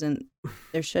there isn't,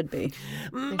 there should be.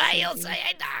 Biocidal!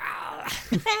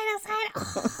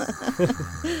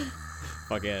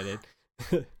 Fuck yeah, dude.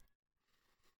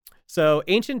 So,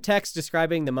 ancient texts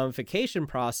describing the mummification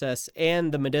process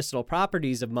and the medicinal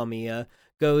properties of mummia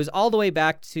goes all the way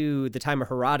back to the time of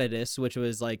Herodotus, which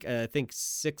was like, I think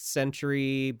 6th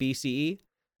century BCE.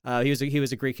 He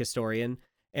was a Greek historian.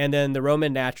 And then the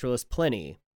Roman naturalist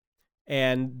Pliny.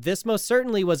 And this most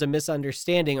certainly was a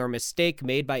misunderstanding or mistake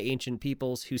made by ancient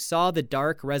peoples who saw the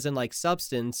dark resin-like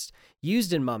substance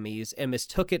used in mummies and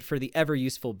mistook it for the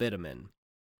ever-useful bitumen.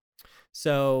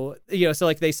 So, so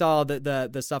like they saw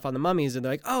the stuff on the mummies and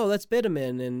they're like, oh, that's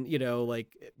bitumen. And,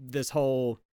 like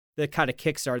that kind of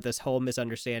kickstart this whole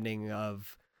misunderstanding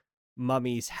of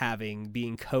mummies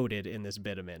being coated in this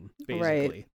bitumen, basically.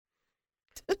 Right.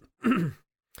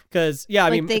 Because I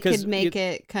like mean, they because could make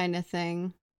it kind of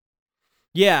thing.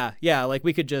 Yeah, like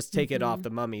we could just take it off Mhm. the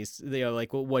mummies,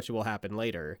 like what will happen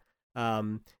later.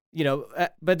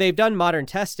 But they've done modern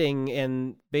testing,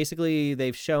 and basically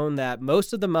they've shown that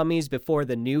most of the mummies before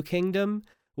the New Kingdom,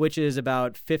 which is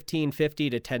about 1550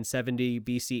 to 1070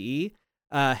 BCE,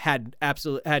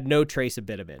 had no trace of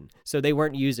bitumen. So they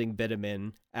weren't using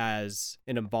bitumen as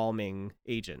an embalming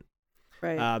agent.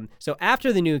 Right. So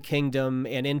after the New Kingdom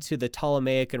and into the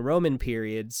Ptolemaic and Roman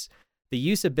periods, the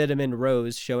use of bitumen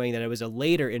rose, showing that it was a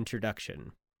later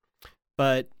introduction.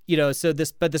 But,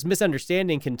 this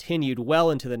misunderstanding continued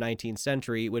well into the 19th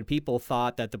century when people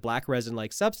thought that the black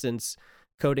resin-like substance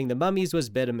coating the mummies was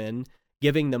bitumen,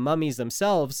 giving the mummies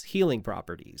themselves healing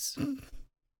properties.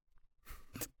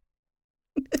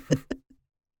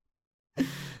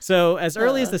 So as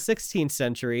early as the 16th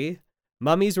century,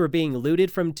 mummies were being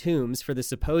looted from tombs for the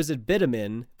supposed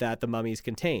bitumen that the mummies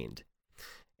contained.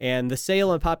 And the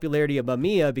sale and popularity of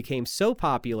mumia became so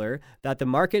popular that the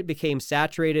market became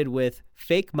saturated with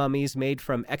fake mummies made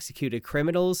from executed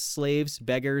criminals, slaves,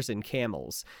 beggars, and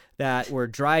camels that were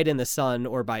dried in the sun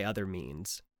or by other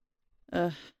means.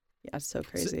 Yeah, it's so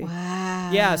crazy. Wow.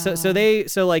 Yeah,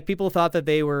 so people thought that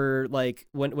they were like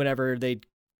whenever they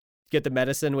get the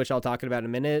medicine, which I'll talk about in a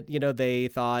minute, they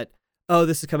thought, oh,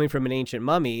 this is coming from an ancient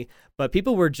mummy, but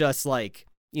people were just like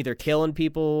either killing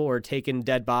people or taking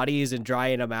dead bodies and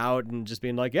drying them out and just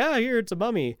being like, yeah, here, it's a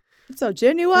mummy. It's a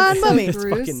genuine mummy. It's fucking-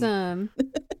 Gruesome.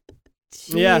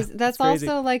 Jeez, Yeah, that's it's crazy.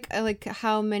 also like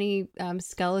how many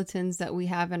skeletons that we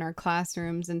have in our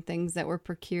classrooms and things that were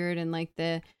procured in like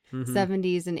the Mhm.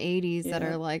 70s and 80s that Yeah.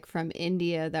 are like from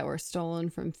India that were stolen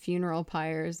from funeral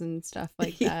pyres and stuff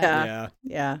like that. Yeah.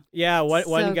 Yeah. Yeah. One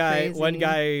So guy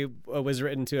crazy. was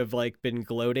written to have like been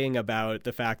gloating about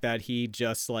the fact that he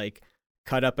just like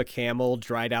cut up a camel,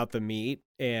 dried out the meat,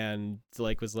 and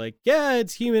like was like, yeah,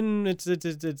 it's human,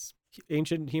 it's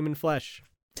ancient human flesh.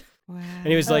 Wow. And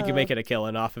he was like, you're Oh. making a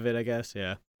killing off of it, I guess.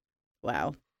 Yeah.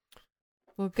 Wow.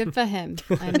 Well, good for him.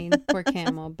 I mean, poor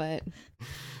camel, but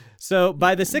So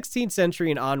by the 16th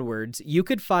century and onwards, you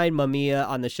could find mumia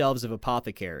on the shelves of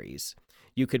apothecaries.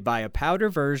 You could buy a powder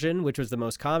version, which was the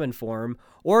most common form,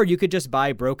 or you could just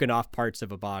buy broken off parts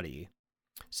of a body.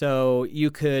 So you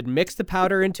could mix the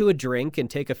powder into a drink and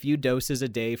take a few doses a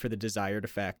day for the desired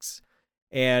effects.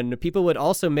 And people would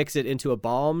also mix it into a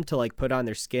balm to like put on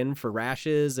their skin for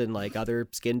rashes and like other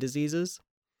skin diseases.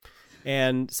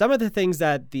 And some of the things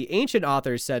that the ancient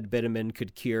authors said bitumen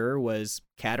could cure was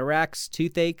cataracts,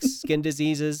 toothaches, skin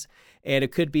diseases, and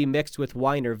it could be mixed with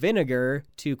wine or vinegar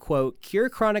to, quote, cure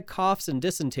chronic coughs and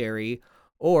dysentery,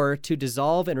 or to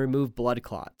dissolve and remove blood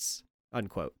clots,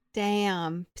 unquote.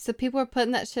 damn. So people were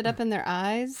putting that shit up in their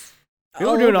eyes?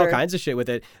 People were doing all over. kinds of shit with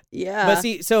it. Yeah. But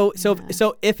see, so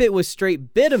Yeah. if it was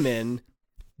straight bitumen,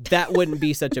 that wouldn't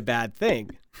be such a bad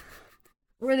thing.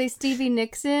 Were they Stevie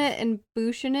Nicks it and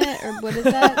booshing it? Or what is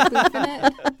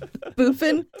that?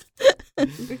 Boofing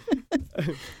Boofing.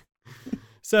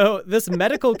 So this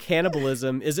medical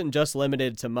cannibalism isn't just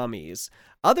limited to mummies.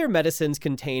 Other medicines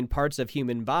contain parts of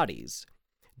human bodies.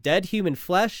 Dead human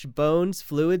flesh, bones,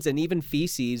 fluids, and even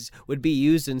feces would be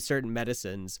used in certain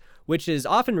medicines, which is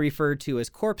often referred to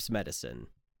as corpse medicine.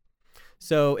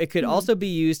 So it could also be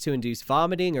used to induce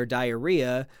vomiting or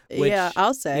diarrhea, which, Yeah,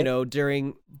 I'll say.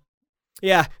 during...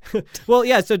 Yeah. Well,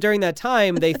 yeah, so during that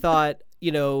time, they thought,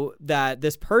 that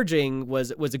this purging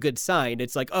was a good sign.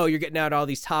 It's like, oh, you're getting out all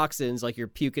these toxins, like you're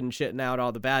puking and shitting out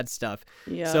all the bad stuff.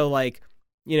 Yeah. So, like,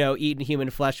 eating human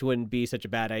flesh wouldn't be such a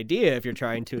bad idea if you're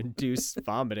trying to induce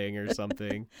vomiting or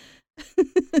something.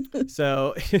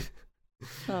 So,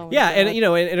 Oh my yeah, God.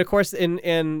 and of course,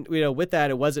 and with that,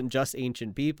 it wasn't just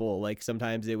ancient people. Like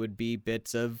sometimes it would be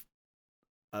bits of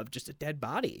just a dead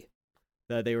body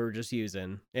that they were just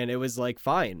using, and it was like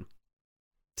fine.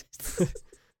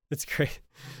 It's great.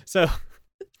 So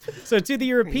to the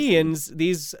Europeans,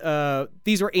 these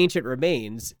were ancient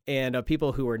remains and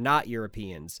people who were not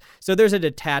Europeans. So there's a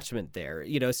detachment there,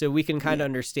 so we can kind of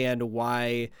understand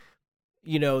why,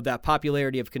 that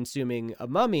popularity of consuming a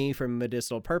mummy for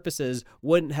medicinal purposes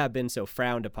wouldn't have been so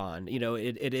frowned upon.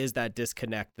 It is that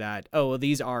disconnect that, oh, well,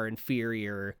 these are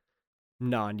inferior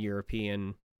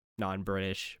non-European,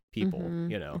 non-British people,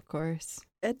 Mhm, Of course.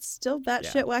 It's still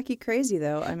batshit wacky crazy,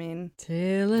 though. I mean,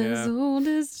 Tale as Yeah. old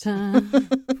as time.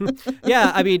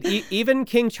 Yeah, I mean, even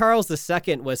King Charles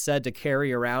II was said to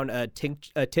carry around a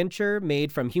tincture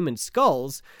made from human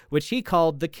skulls, which he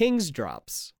called the King's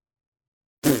Drops.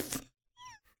 They're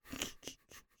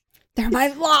my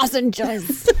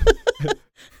lozenges.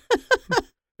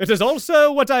 It is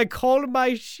also what I call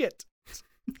my shit.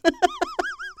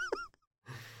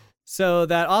 So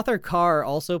that author Carr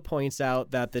also points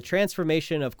out that the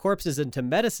transformation of corpses into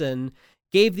medicine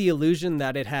gave the illusion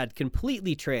that it had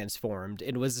completely transformed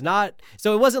and was not.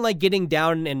 So it wasn't like getting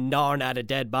down and gnawing at a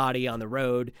dead body on the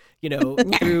road,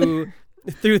 through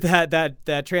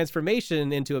that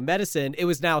transformation into a medicine. It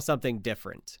was now something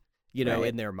different, Right.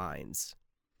 in their minds.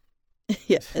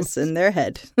 Yeah, it's in their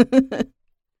head.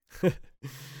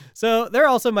 So there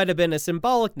also might have been a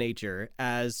symbolic nature,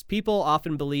 as people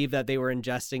often believe that they were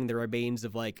ingesting the remains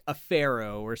of like a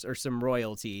pharaoh or some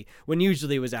royalty, when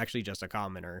usually it was actually just a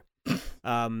commoner.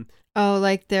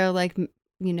 Like they're like,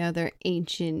 their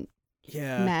ancient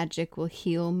Yeah. magic will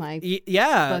heal my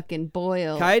Yeah. fucking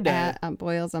boils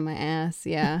on my ass.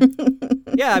 Yeah.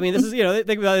 Yeah. I mean, this is,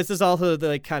 think about this is also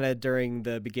like kind of during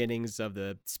the beginnings of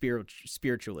the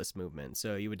spiritualist movement.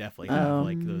 So you would definitely have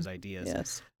like those ideas.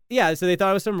 Yes. Yeah. So they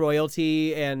thought it was some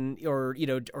royalty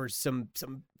or some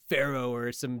pharaoh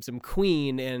or some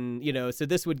queen. And, so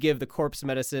this would give the corpse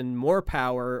medicine more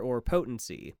power or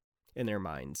potency in their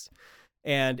minds.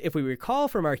 And if we recall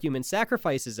from our human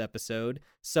sacrifices episode,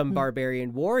 some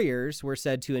barbarian warriors were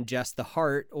said to ingest the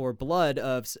heart or blood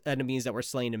of enemies that were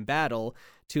slain in battle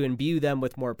to imbue them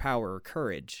with more power or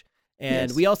courage. And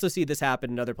Yes. we also see this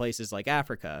happen in other places like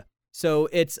Africa. So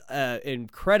it's an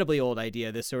incredibly old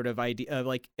idea, this sort of idea of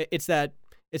like, it's that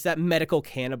medical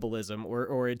cannibalism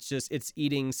or it's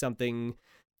eating something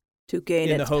To gain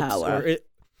in the its hopes power.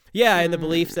 in the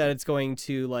beliefs that it's going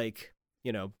to like,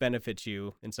 benefit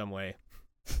you in some way.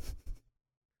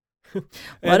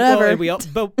 Whatever.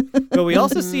 But we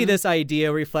also see this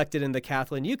idea reflected in the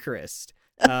Catholic Eucharist,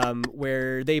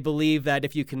 where they believe that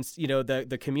if you can,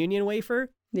 the communion wafer.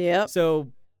 Yep.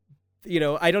 So,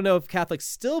 I don't know if Catholics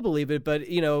still believe it, but,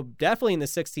 definitely in the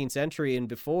 16th century and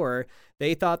before,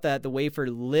 they thought that the wafer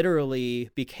literally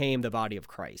became the body of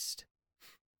Christ.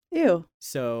 Ew.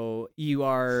 So you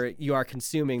are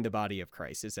consuming the body of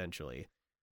Christ, essentially.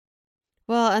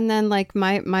 Well, and then like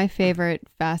my favorite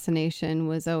fascination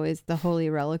was always the holy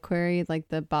reliquary, like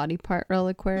the body part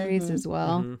reliquaries Mhm. as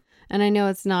well. Mhm. And I know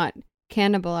it's not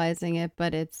cannibalizing it,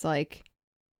 but it's like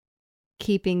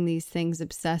keeping these things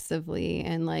obsessively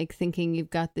and like thinking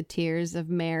you've got the tears of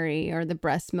Mary or the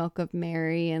breast milk of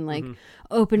Mary and like Mhm.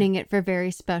 opening it for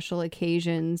very special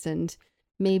occasions and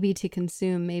maybe to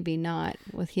consume, maybe not,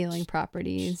 with healing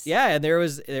properties. Yeah, and there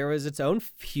was its own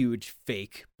huge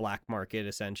fake black market,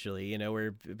 essentially,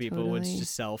 where people would Totally.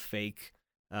 just sell fake,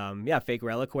 fake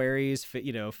reliquaries,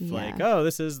 like, Yeah. oh,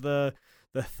 this is the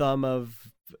thumb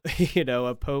of,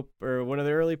 a pope or one of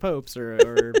the early popes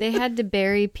or They had to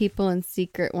bury people in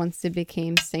secret once they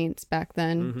became saints back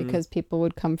then Mhm. because people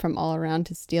would come from all around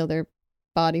to steal their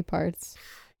body parts.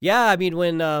 Yeah, I mean,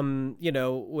 when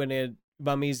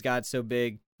mummies got so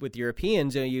big with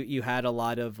Europeans, you had a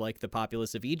lot of like the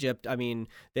populace of Egypt. I mean,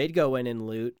 they'd go in and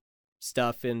loot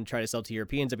stuff and try to sell to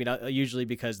Europeans. I mean, usually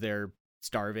because they're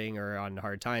starving or on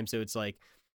hard times, so it's like,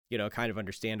 kind of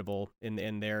understandable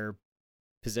in their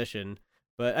position.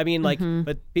 But I mean, like, Mhm.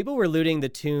 but people were looting the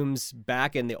tombs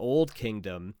back in the Old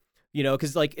Kingdom.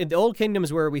 Because like in the Old Kingdom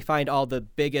is where we find all the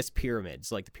biggest pyramids,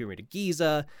 like the Pyramid of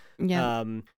Giza. Yeah.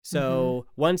 So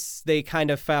once they kind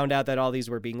of found out that all these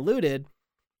were being looted,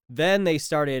 then they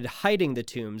started hiding the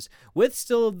tombs with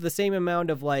still the same amount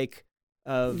of like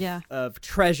of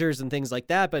treasures and things like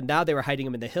that. But now they were hiding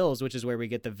them in the hills, which is where we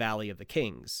get the Valley of the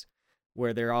Kings,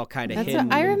 where they're all kind of That's hidden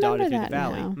what- I and remember dotted through the that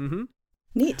valley. now. Mm-hmm.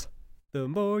 Neat. The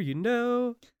more you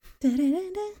know.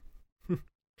 Da-da-da-da.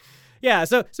 Yeah,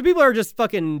 so people are just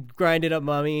fucking grinding up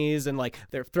mummies and like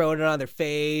they're throwing it on their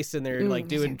face and they're like so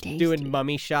doing tasty.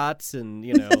 mummy shots and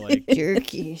like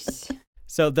Jerkies.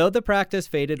 So though the practice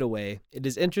faded away, it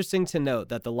is interesting to note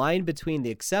that the line between the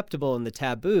acceptable and the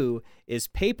taboo is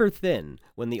paper thin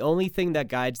when the only thing that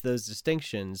guides those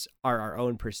distinctions are our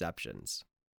own perceptions.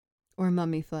 Or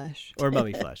mummy flesh. Or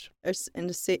mummy flesh. There's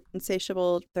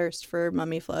insatiable thirst for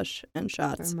mummy flesh and Or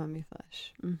shots. mummy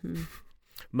flesh. Mm-hmm.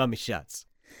 Mummy shots.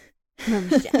 Mummy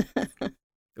shots.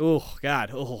 Oh,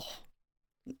 God. Oh.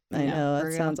 I know, for that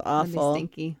real. sounds That'd be awful.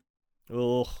 stinky.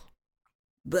 Oh.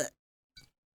 Blech.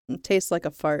 It tastes like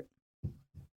a fart.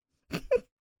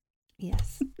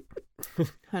 Yes.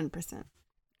 100%.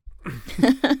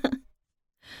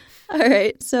 All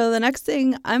right, so the next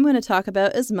thing I'm going to talk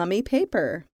about is mummy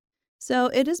paper. So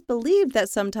it is believed that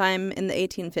sometime in the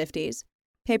 1850s,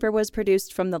 paper was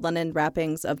produced from the linen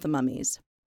wrappings of the mummies.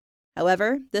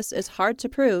 However, this is hard to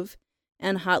prove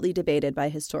and hotly debated by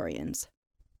historians.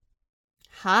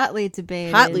 Hotly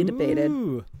debated. Hotly debated.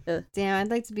 Ooh. Damn, I'd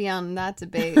like to be on that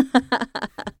debate.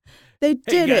 They Hey,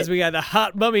 did guys, it. we got the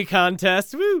hot mummy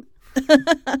contest. Woo!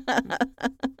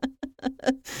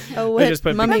 Oh, They what just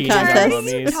put mummy bikinis on contest?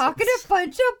 mummies. Talking a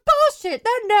bunch of bullshit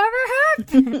that never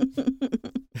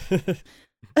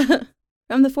happened.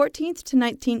 From the 14th to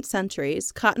 19th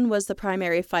centuries, cotton was the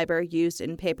primary fiber used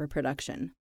in paper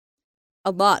production.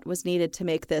 A lot was needed to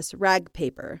make this rag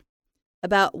paper,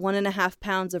 about 1.5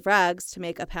 pounds of rags to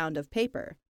make a pound of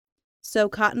paper. So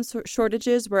cotton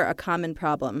shortages were a common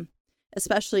problem,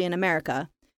 especially in America,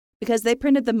 because they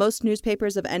printed the most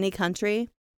newspapers of any country,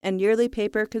 and yearly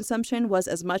paper consumption was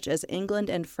as much as England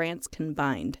and France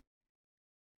combined.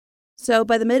 So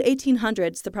by the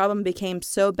mid-1800s, the problem became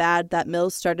so bad that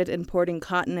mills started importing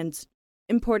cotton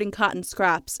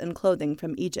scraps and clothing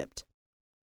from Egypt.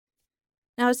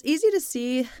 Now, it's easy to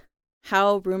see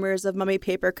how rumors of mummy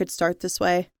paper could start this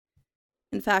way.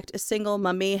 In fact, a single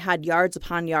mummy had yards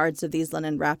upon yards of these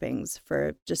linen wrappings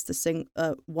for just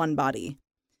the one body.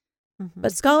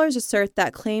 But scholars assert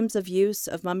that claims of use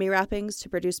of mummy wrappings to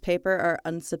produce paper are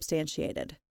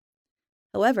unsubstantiated.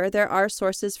 However, there are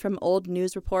sources from old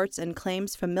news reports and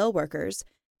claims from mill workers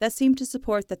that seem to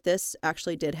support that this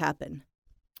actually did happen.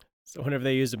 So whenever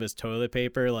they used them as toilet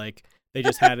paper, like they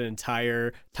just had an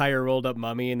entire rolled up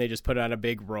mummy and they just put it on a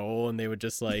big roll and they would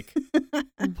just like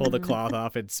pull the cloth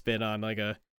off and spin on like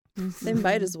a... They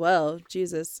might as well.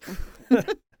 Jesus.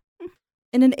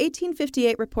 In an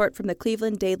 1858 report from the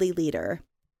Cleveland Daily Leader,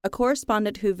 a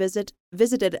correspondent who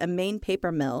visited a Maine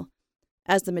paper mill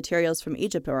as the materials from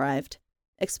Egypt arrived,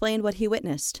 explained what he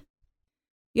witnessed.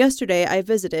 Yesterday, I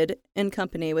visited, in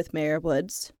company with Mayor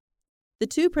Woods, the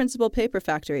 2 principal paper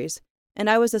factories, and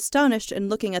I was astonished in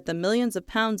looking at the millions of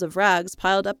pounds of rags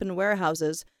piled up in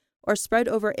warehouses or spread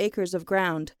over acres of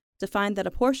ground to find that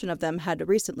a portion of them had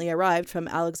recently arrived from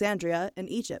Alexandria in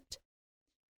Egypt.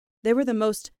 They were the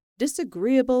most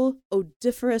disagreeable,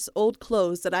 odoriferous old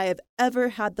clothes that I have ever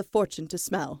had the fortune to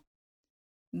smell.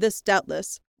 This,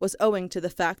 doubtless, was owing to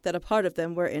the fact that a part of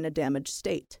them were in a damaged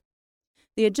state.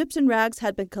 The Egyptian rags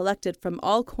had been collected from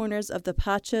all corners of the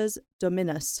Pachas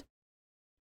Dominus,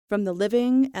 from the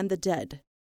living and the dead.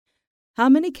 How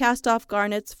many cast-off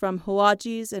garnets from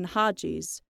Hawajis and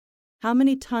Hajis? How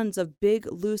many tons of big,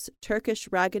 loose Turkish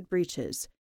ragged breeches?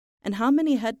 And how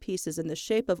many headpieces in the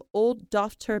shape of old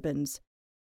doffed turbans?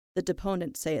 The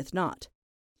deponent saith not.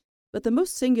 But the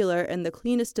most singular and the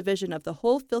cleanest division of the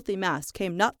whole filthy mass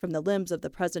came not from the limbs of the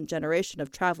present generation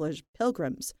of travelers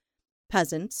pilgrims,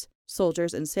 peasants,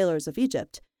 soldiers, and sailors of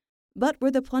Egypt, but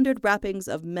were the plundered wrappings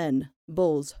of men,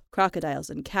 bulls, crocodiles,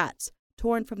 and cats,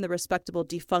 torn from the respectable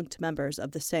defunct members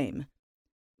of the same.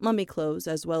 Mummy clothes,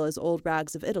 as well as old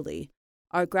rags of Italy,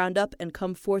 are ground up and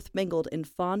come forth mingled in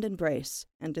fond embrace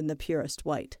and in the purest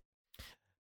white.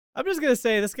 I'm just going to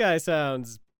say this guy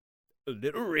sounds a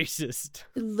little racist.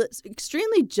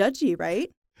 Extremely judgy, right?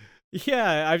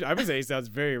 Yeah, I would say he sounds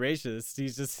very racist.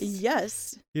 He's just...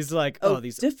 Yes. He's like,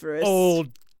 these Odoriferous. old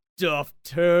doff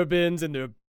turbans and their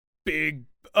big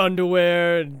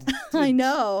underwear. And I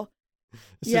know.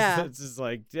 It's just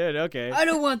like, dude, okay. I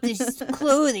don't want this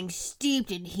clothing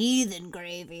steeped in heathen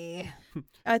gravy.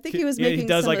 I think he was making he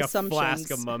does some like assumptions. a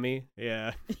flask of mummy.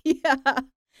 Yeah.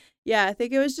 Yeah, I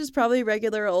think it was just probably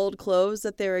regular old clothes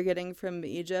that they were getting from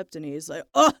Egypt, and he's like,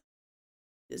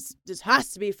 this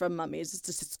has to be from mummies. It's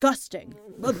just disgusting.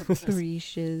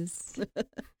 Breeches. But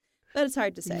it's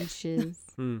hard to say. Breeches.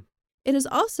 It is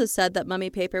also said that mummy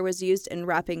paper was used in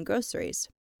wrapping groceries.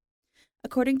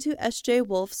 According to S.J.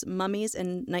 Wolf's Mummies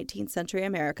in 19th Century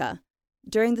America,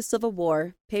 during the Civil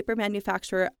War, paper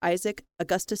manufacturer Isaac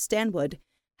Augustus Stanwood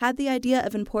had the idea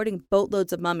of importing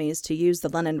boatloads of mummies to use the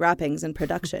linen wrappings in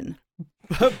production.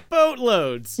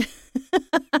 Boatloads!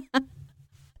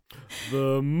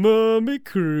 The Mummy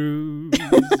Cruise.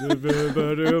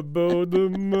 Everybody aboard the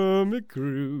Mummy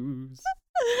Cruise.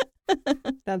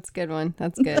 That's a good one.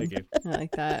 That's good. Thank you. I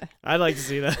like that. I'd like to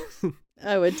see that.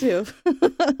 I would too.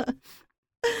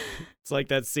 It's like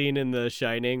that scene in The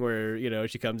Shining where,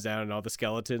 she comes down and all the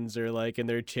skeletons are like in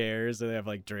their chairs and they have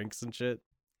like drinks and shit.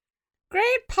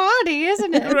 Great party,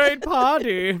 isn't it? Great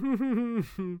party.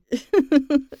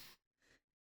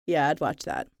 Yeah, I'd watch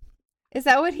that. Is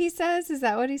that what he says? Is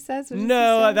that what he says? What does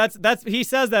No, he say? that's he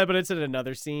says that, but it's in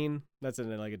another scene. That's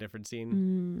in like a different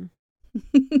scene.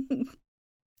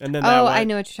 And then I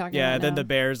know what you're talking about. Yeah, then now. the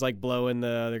bears like blowing the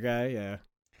other guy. Yeah.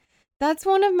 That's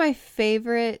one of my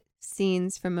favorite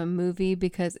scenes from a movie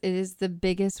because it is the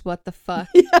biggest what the fuck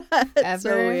It's ever.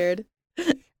 so weird.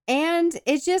 And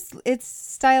it's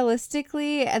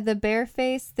stylistically, the bear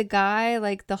face, the guy,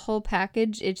 like the whole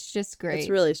package, it's just great. It's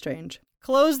really strange.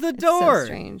 Close the It's door. so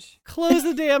strange. Close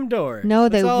the damn door. No,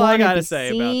 they that's all I want gotta to be say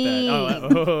seen. about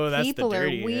that. Oh, that's People the are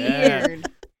dirty. weird.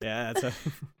 Yeah, that's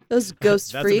Those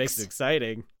ghost that's what makes freaks. it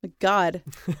exciting. God.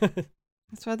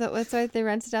 That's why they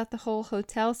rented out the whole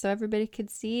hotel so everybody could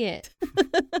see it.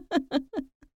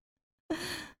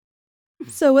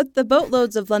 So with the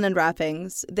boatloads of linen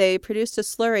wrappings, they produced a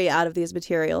slurry out of these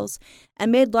materials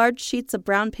and made large sheets of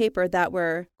brown paper that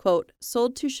were, quote,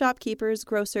 sold to shopkeepers,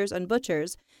 grocers, and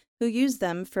butchers who used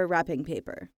them for wrapping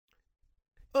paper.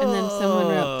 And then someone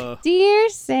wrote, "Dear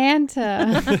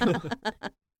Santa."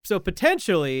 So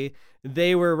potentially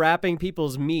they were wrapping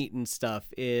people's meat and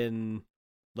stuff in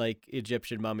like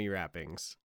Egyptian mummy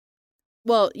wrappings.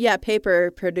 Well, yeah, paper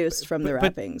produced from the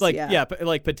wrappings.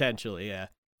 Like potentially, yeah.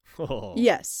 Oh.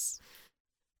 Yes.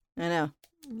 I know.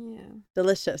 Yeah.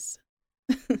 Delicious.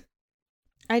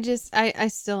 I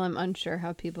still am unsure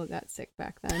how people got sick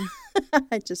back then.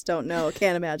 I just don't know.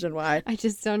 Can't imagine why. I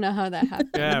just don't know how that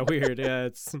happened. Yeah, weird. Yeah,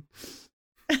 it's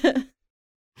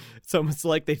almost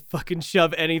like they fucking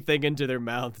shove anything into their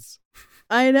mouths.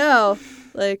 I know.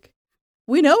 Like,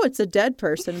 we know it's a dead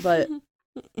person, but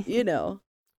you know.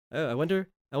 Oh, I wonder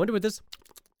what this.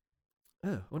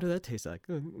 Oh, I wonder what that tastes like.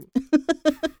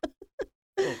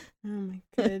 Oh my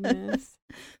goodness.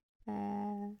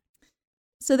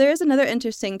 So there is another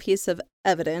interesting piece of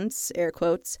evidence, air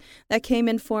quotes, that came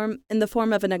in the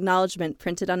form of an acknowledgement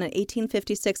printed on an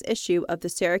 1856 issue of the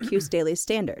Syracuse Daily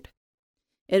Standard.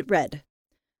 It read,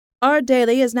 "Our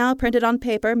daily is now printed on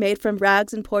paper made from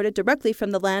rags imported directly from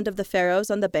the land of the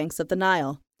pharaohs on the banks of the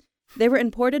Nile. They were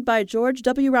imported by George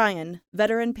W. Ryan,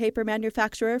 veteran paper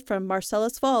manufacturer from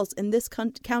Marcellus Falls in this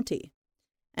county.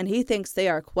 And he thinks they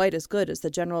are quite as good as the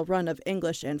general run of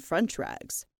English and French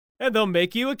rags. And they'll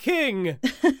make you a king."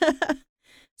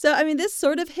 So, I mean, this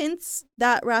sort of hints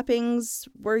that wrappings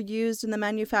were used in the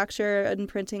manufacture and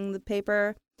printing the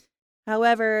paper.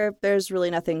 However, there's really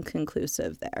nothing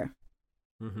conclusive there.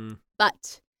 Mm-hmm.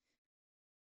 But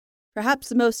perhaps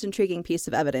the most intriguing piece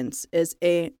of evidence is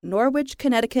a Norwich,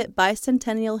 Connecticut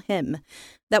bicentennial hymn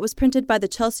that was printed by the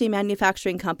Chelsea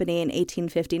Manufacturing Company in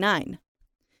 1859.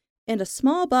 In a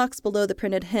small box below the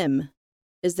printed hymn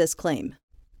is this claim.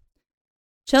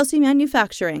 Chelsea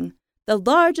Manufacturing, the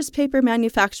largest paper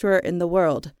manufacturer in the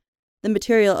world. The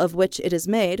material of which it is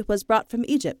made was brought from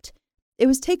Egypt. It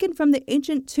was taken from the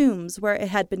ancient tombs where it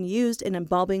had been used in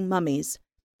embalming mummies.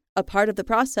 A part of the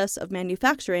process of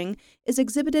manufacturing is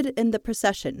exhibited in the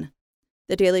procession.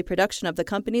 The daily production of the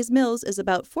company's mills is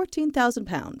about 14,000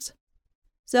 pounds.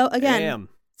 So again,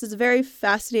 This is a very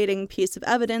fascinating piece of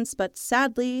evidence, but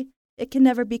sadly, it can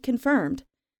never be confirmed.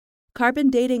 Carbon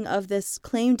dating of this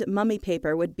claimed mummy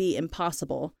paper would be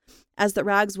impossible, as the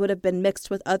rags would have been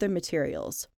mixed with other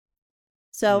materials.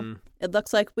 So it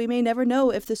looks like we may never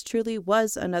know if this truly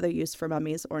was another use for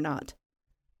mummies or not.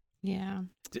 Yeah.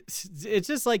 It's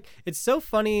just like, it's so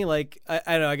funny. Like, I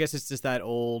don't know, I guess it's just that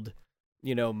old,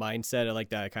 mindset of like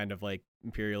that kind of like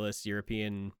imperialist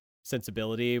European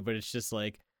sensibility, but it's just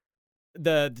like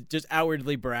just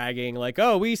outwardly bragging like,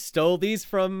 oh, we stole these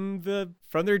from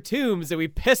their tombs and we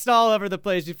pissed all over the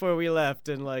place before we left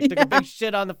and like took a big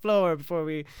shit on the floor before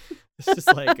we. It's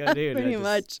just like, oh, dude, pretty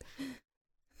much.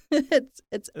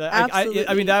 It's absolutely.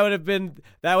 I mean, that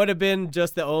would have been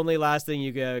just the only last thing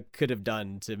you could have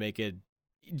done to make it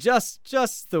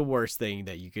just the worst thing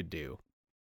that you could do.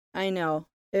 I know.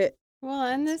 Well,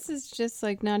 and this is just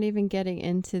like not even getting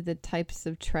into the types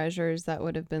of treasures that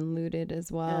would have been looted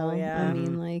as well. Oh, yeah. I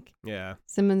mean, like, yeah,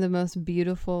 some of the most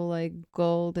beautiful like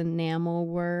gold enamel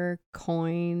work,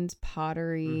 coins,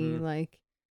 pottery, like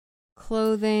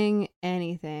clothing,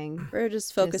 anything. We're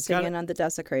just focusing in on the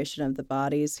desecration of the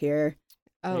bodies here.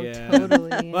 Oh, yeah.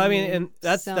 Totally. Well, I mean, and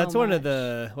that's one of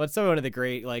much. the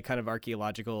great like kind of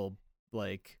archaeological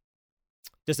like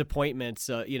disappointments,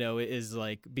 is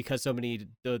like because so many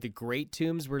the great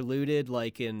tombs were looted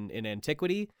like in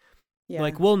antiquity. Yeah.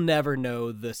 Like we'll never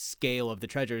know the scale of the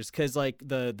treasures because like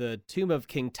the tomb of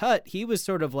King Tut, he was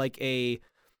sort of like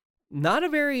not a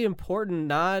very important,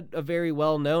 not a very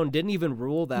well known, didn't even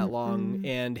rule that long,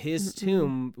 and his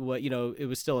tomb, it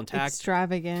was still intact.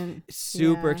 Extravagant,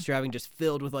 super extravagant, just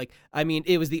filled with like, I mean,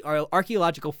 it was the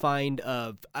archaeological find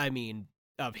of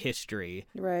history,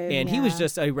 right? And he was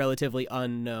just a relatively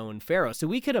unknown pharaoh, so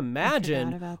we could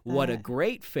imagine what a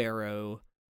great pharaoh,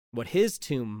 what his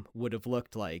tomb would have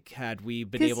looked like had we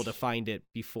been able to find it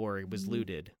before it was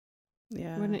looted.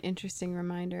 Yeah, what an interesting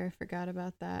reminder. I forgot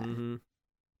about that. Mm-hmm.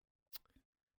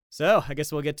 So I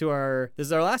guess we'll get to this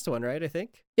is our last one, right? I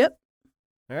think. Yep.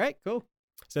 All right, cool.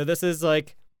 So this is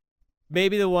like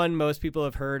maybe the one most people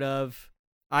have heard of.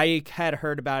 I had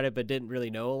heard about it, but didn't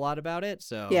really know a lot about it.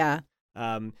 So yeah.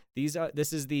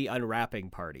 This is the unwrapping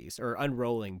parties or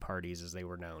unrolling parties as they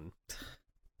were known.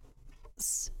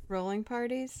 Rolling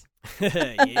parties?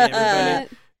 Yeah,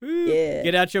 Ooh, Yeah.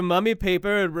 Get out your mummy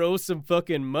paper and roll some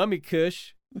fucking mummy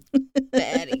kush.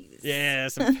 Baddies. Yeah.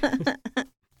 Some...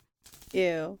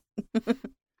 Ew.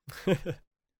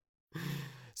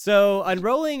 So,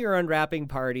 unrolling or unwrapping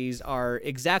parties are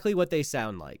exactly what they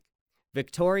sound like.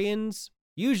 Victorians,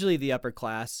 usually the upper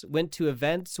class, went to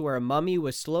events where a mummy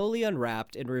was slowly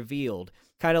unwrapped and revealed,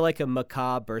 kind of like a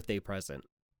macabre birthday present.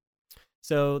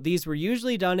 So these were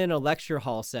usually done in a lecture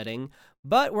hall setting,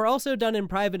 but were also done in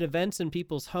private events in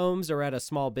people's homes or at a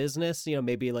small business,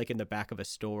 maybe like in the back of a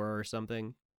store or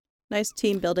something. Nice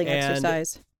team building And-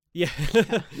 exercise. Yeah.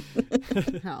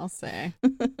 I'll say.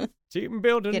 Team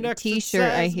building Get a exercise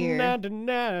t-shirt, I hear.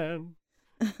 99.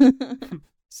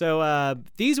 So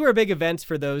these were big events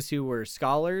for those who were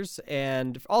scholars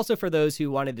and also for those who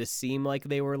wanted to seem like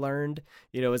they were learned.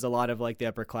 It was a lot of like the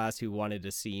upper class who wanted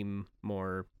to seem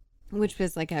more, Which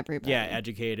was like everybody.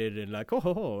 educated and like,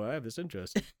 oh, I have this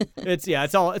interest.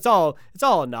 It's all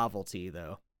a novelty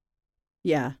though.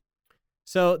 Yeah.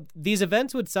 So these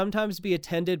events would sometimes be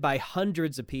attended by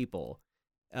hundreds of people.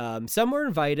 Some were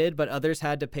invited, but others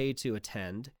had to pay to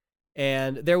attend.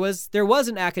 And there was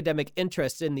an academic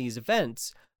interest in these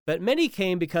events, but many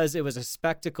came because it was a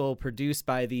spectacle produced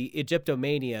by the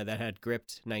Egyptomania that had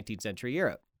gripped 19th century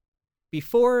Europe.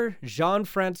 Before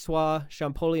Jean-Francois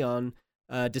Champollion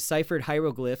deciphered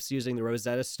hieroglyphs using the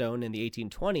Rosetta Stone in the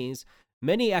 1820s,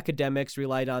 many academics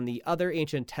relied on the other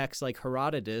ancient texts like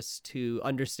Herodotus to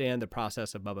understand the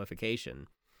process of mummification.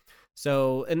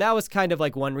 So, and that was kind of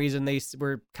like one reason they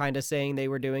were kind of saying they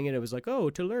were doing it. It was like,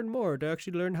 oh, to learn more, to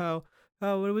actually learn how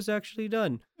it was actually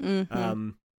done. Mm-hmm.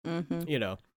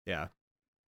 Yeah.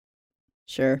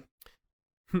 Sure.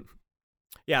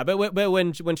 Yeah, but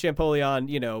when Champollion,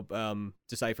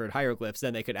 deciphered hieroglyphs,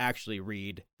 then they could actually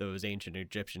read those ancient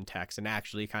Egyptian texts and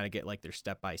actually kind of get like their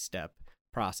step-by-step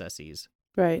processes.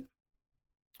 Right.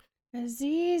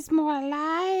 Aziz, more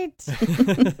light.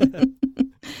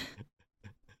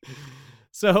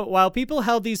 So while people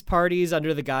held these parties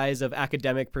under the guise of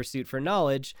academic pursuit for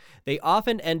knowledge, they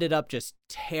often ended up just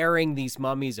tearing these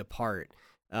mummies apart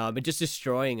and just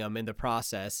destroying them in the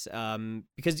process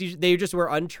because they just were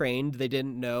untrained. They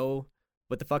didn't know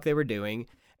what the fuck they were doing.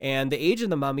 And the age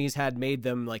of the mummies had made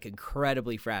them like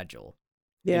incredibly fragile.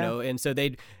 Yeah. And so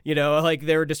they'd, like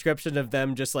there were descriptions of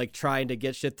them just like trying to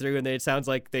get shit through, and it sounds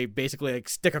like they basically like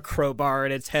stick a crowbar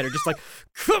in its head or just like,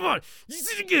 come on,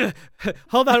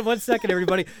 hold on 1 second,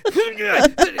 everybody.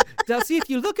 Now see if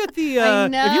you look at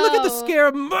the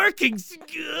scare markings.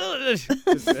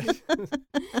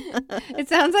 It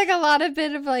sounds like a lot of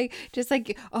bit of like, just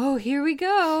like, oh, here we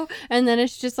go. And then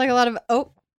it's just like a lot of,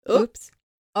 oops.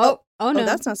 Oh, no. Oh,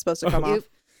 that's not supposed to come off.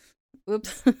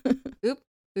 Oops.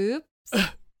 Oops.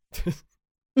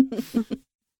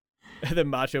 And then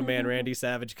Macho Man Randy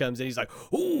Savage comes in. He's like,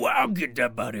 "Oh, I'll get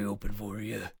that body open for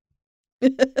you." You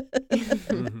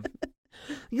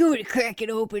want to crack it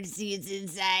open to see what's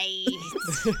inside.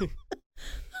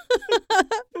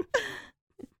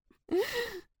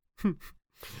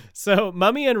 So,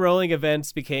 mummy unrolling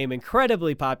events became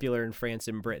incredibly popular in France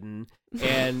and Britain,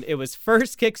 and it was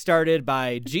first kickstarted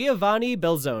by Giovanni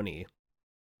Belzoni.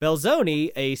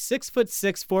 Belzoni, a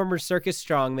 6'6" former circus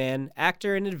strongman,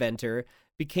 actor, and inventor,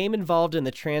 became involved in the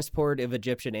transport of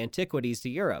Egyptian antiquities to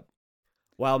Europe.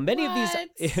 While many of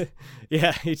these,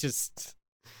 yeah,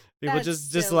 people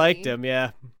just liked him,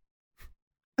 yeah.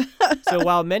 So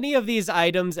while many of these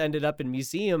items ended up in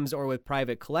museums or with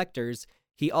private collectors,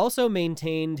 he also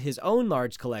maintained his own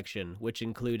large collection, which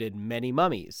included many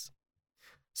mummies.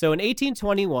 So in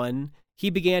 1821, he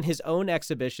began his own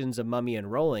exhibitions of mummy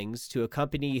unrollings to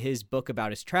accompany his book about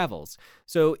his travels.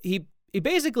 So he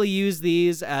basically used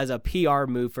these as a PR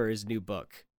move for his new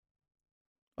book.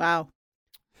 Wow.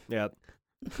 Yep.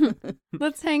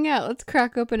 Let's hang out. Let's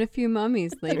crack open a few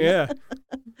mummies later. Yeah.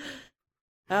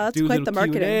 That's Do quite the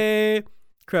marketing. Q&A,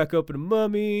 crack open a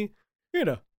mummy,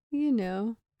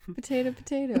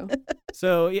 Potato.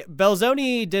 So yeah,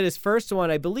 Belzoni did his first one,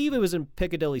 I believe it was in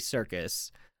Piccadilly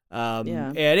Circus.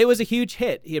 And it was a huge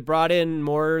hit. He had brought in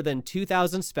more than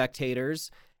 2,000 spectators,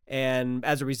 and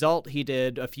as a result, he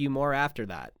did a few more after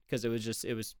that because it was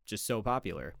just so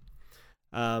popular.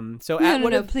 No,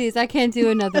 please, I can't do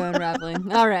another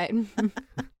unraveling. All right.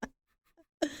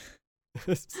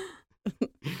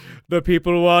 The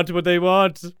people want what they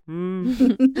want.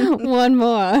 One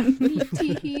more.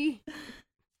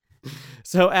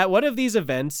 So at one of these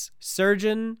events,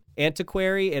 surgeon,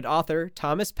 antiquary, and author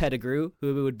Thomas Pettigrew,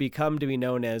 who would become to be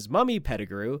known as Mummy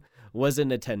Pettigrew, was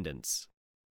in attendance.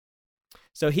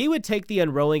 So he would take the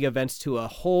unrolling events to a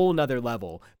whole nother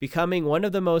level, becoming one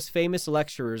of the most famous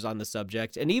lecturers on the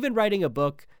subject, and even writing a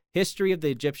book, History of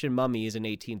the Egyptian Mummies, in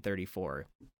 1834.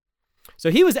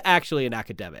 So he was actually an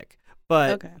academic,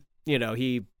 but,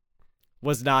 he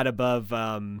was not above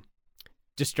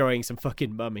destroying some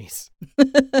fucking mummies.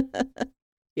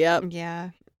 Yep.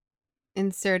 Yeah.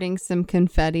 Inserting some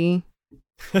confetti.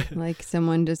 Like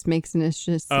someone just makes an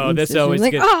incision. This always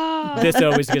like, gets ah! this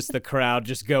always gets the crowd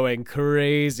just going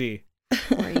crazy.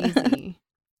 Crazy.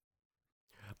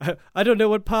 I don't know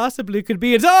what possibly could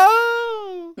be. It's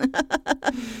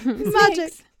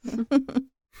Magic.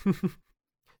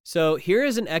 So here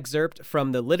is an excerpt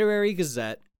from the Literary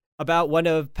Gazette about one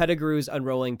of Pettigrew's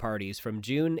unrolling parties from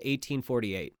June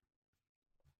 1848.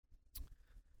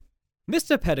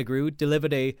 Mr. Pettigrew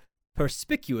delivered a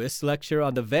perspicuous lecture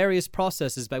on the various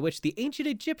processes by which the ancient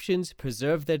Egyptians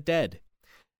preserved their dead.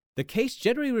 The case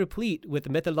generally replete with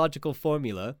mythological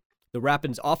formula, the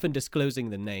wrappings often disclosing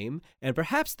the name, and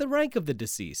perhaps the rank of the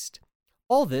deceased.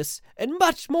 All this, and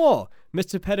much more,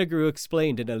 Mr. Pettigrew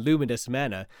explained in a luminous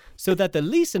manner, so that the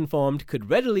least informed could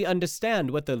readily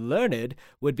understand what the learned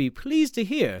would be pleased to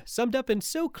hear, summed up in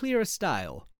so clear a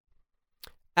style.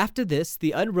 After this,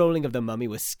 the unrolling of the mummy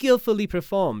was skillfully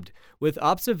performed, with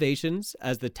observations,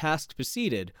 as the task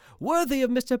proceeded, worthy of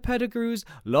Mr. Pettigrew's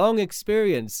long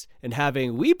experience in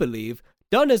having, we believe,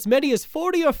 done as many as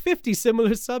 40 or 50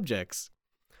 similar subjects.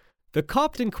 The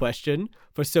Copt in question,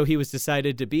 for so he was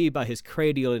decided to be by his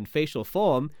cranial and facial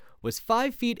form, was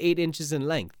 5 feet 8 inches in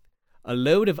length. A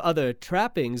load of other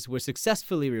trappings were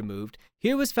successfully removed.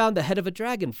 Here was found the head of a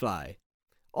dragonfly.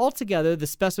 Altogether, the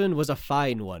specimen was a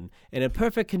fine one, and in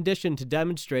perfect condition to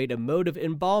demonstrate a mode of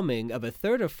embalming of a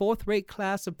third or fourth-rate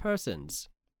class of persons.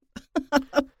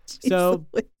 So,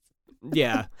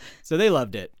 yeah. So they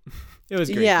loved it. It was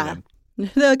great for them.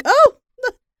 They're like, oh,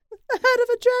 the head of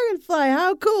a dragonfly.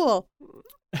 How cool.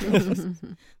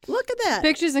 Look at that.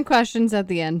 Pictures and questions at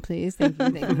the end, please. Thank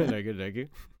you. Thank you.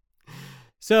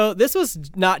 So this was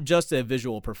not just a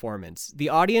visual performance. The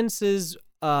audience's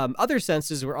other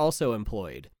senses were also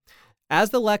employed. As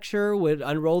the lecturer would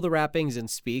unroll the wrappings and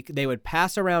speak, they would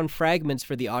pass around fragments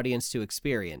for the audience to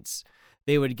experience.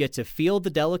 They would get to feel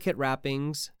the delicate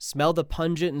wrappings, smell the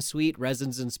pungent and sweet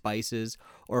resins and spices,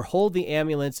 or hold the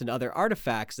amulets and other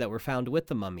artifacts that were found with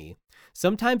the mummy,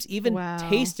 sometimes even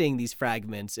tasting these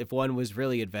fragments if one was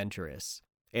really adventurous.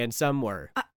 And some were.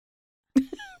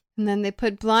 And then they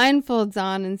put blindfolds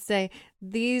on and say,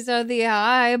 these are the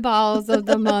eyeballs of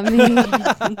the mummy.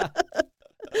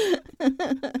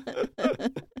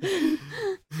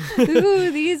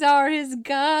 Ooh, these are his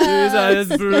guts. These are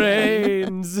his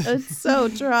brains. It's so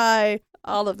dry.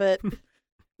 All of it.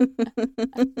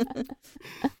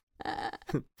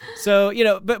 So,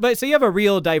 but so you have a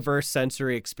real diverse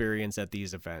sensory experience at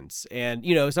these events. And,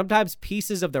 sometimes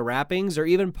pieces of the wrappings or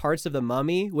even parts of the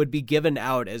mummy would be given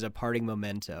out as a parting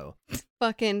memento. It's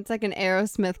like an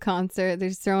Aerosmith concert. They're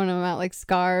just throwing them out like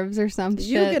scarves or something.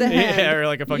 You get a hand. Yeah, or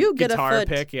like a fucking guitar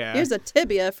pick. Yeah. Here's a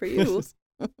tibia for you.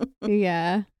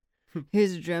 Yeah.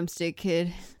 Here's a drumstick,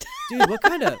 kid. Dude, what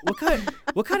kind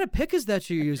of pick is that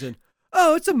you're using?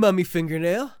 Oh, it's a mummy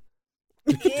fingernail.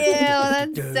 Ew,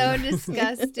 that's so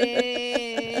disgusting.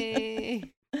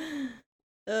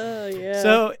 Oh, yeah.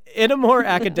 So, in a more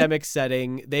academic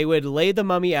setting, they would lay the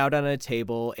mummy out on a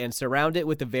table and surround it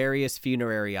with the various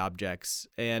funerary objects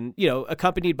and,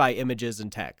 accompanied by images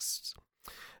and texts.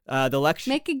 The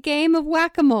lecture... Make a game of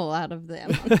whack-a-mole out of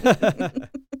them.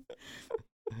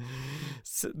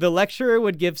 The lecturer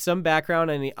would give some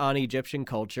background on Egyptian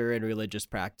culture and religious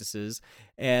practices,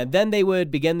 and then they would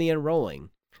begin the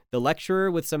unrolling. The lecturer,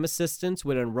 with some assistance,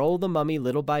 would unroll the mummy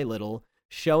little by little,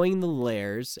 showing the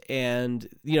layers and,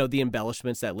 the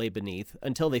embellishments that lay beneath,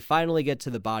 until they finally get to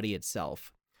the body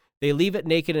itself. They leave it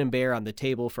naked and bare on the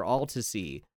table for all to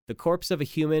see, the corpse of a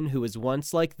human who was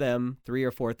once like them 3,000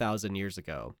 or 4,000 years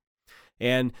ago.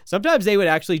 And sometimes they would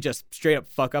actually just straight up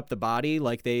fuck up the body,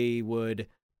 like they would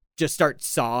just start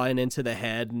sawing into the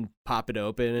head and pop it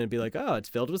open and be like, oh, it's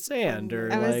filled with sand.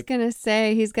 Or I was gonna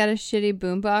say he's got a shitty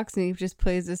boombox and he just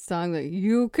plays this song like,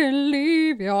 you can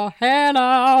leave your head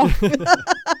out.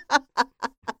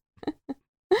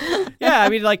 Yeah, I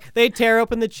mean, like they tear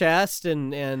open the chest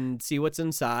and see what's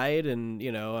inside, and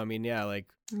like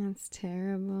that's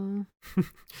terrible.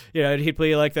 He'd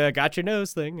play like the got your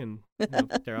nose thing and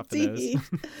tear off the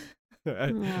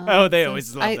nose. They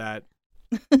always love that.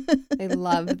 I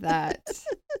love that.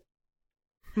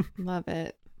 Love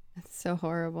it. It's so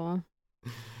horrible.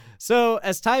 So,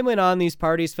 as time went on, these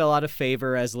parties fell out of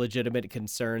favor as legitimate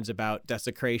concerns about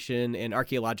desecration and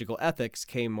archaeological ethics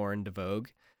came more into vogue.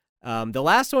 The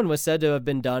last one was said to have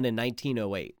been done in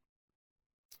 1908.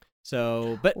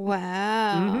 So, but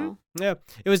Wow. yeah,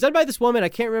 it was done by this woman. I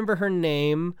can't remember her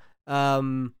name,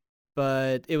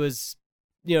 but it was,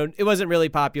 it wasn't really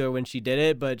popular when she did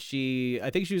it. But I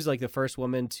think she was like the first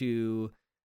woman to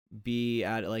be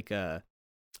at like a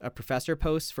professor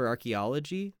post for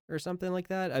archaeology or something like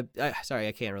that. Sorry,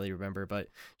 I can't really remember, but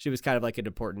she was kind of like an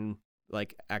important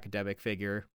like academic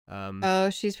figure.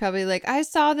 Oh, she's probably like, I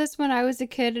saw this when I was a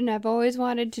kid and I've always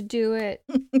wanted to do it.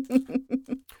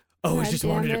 I just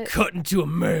wanted to cut into a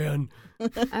man.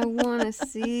 I want to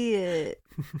see it.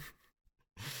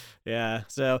 Yeah.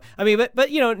 So, I mean,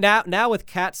 but now with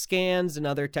CAT scans and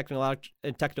other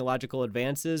technological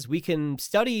advances, we can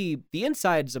study the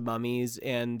insides of mummies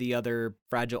and the other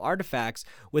fragile artifacts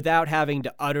without having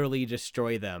to utterly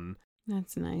destroy them.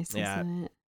 That's nice, isn't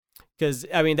it? Because,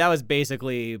 I mean, that was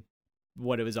basically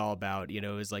what it was all about. It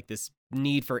was like this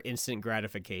need for instant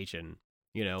gratification,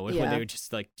 when they would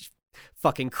just like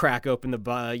fucking crack open the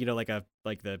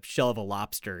like the shell of a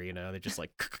lobster, they're just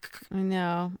like I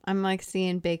know. I'm like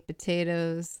seeing baked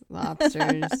potatoes,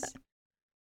 lobsters,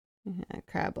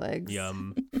 crab legs.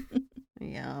 Yum.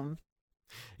 Yum.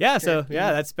 Yeah, so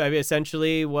that's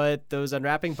essentially what those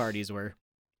unwrapping parties were.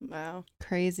 Wow.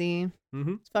 Crazy.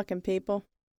 Mm-hmm. It's fucking people.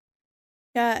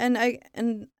 Yeah,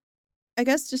 and I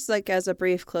guess just like as a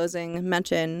brief closing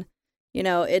mention,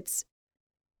 it's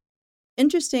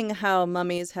interesting how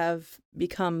mummies have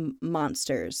become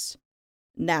monsters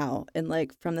now and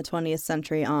like from the 20th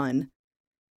century on.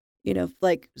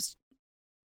 Like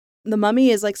the mummy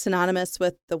is like synonymous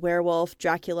with the werewolf,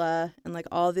 Dracula, and like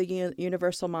all the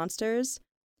universal monsters.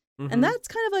 Mm-hmm. And that's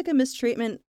kind of like a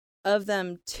mistreatment of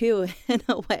them too, in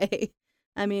a way.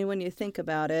 I mean, when you think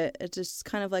about it, it's just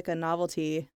kind of like a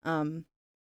novelty.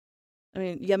 I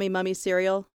mean, Yummy Mummy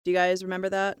cereal. Do you guys remember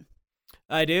that?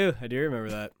 I do remember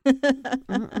that.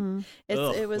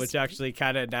 It was, which actually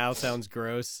kind of now sounds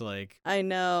gross. Like, I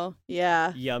know,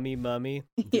 yeah, Yummy Mummy.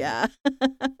 yeah.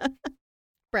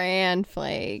 Bran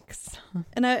flakes.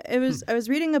 And I was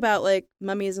reading about like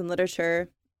mummies in literature,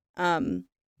 and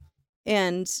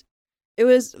it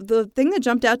was the thing that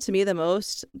jumped out to me the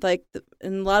most. Like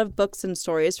in a lot of books and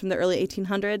stories from the early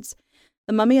 1800s,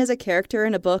 the mummy as a character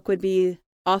in a book would be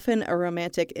often a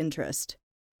romantic interest,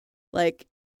 like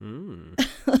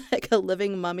like a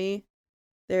living mummy.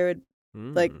 There would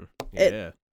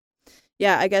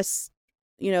yeah. I guess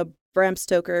Bram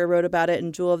Stoker wrote about it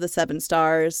in Jewel of the Seven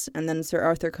Stars, and then Sir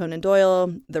Arthur Conan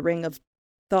Doyle, The Ring of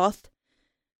Thoth.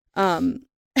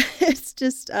 It's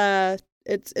just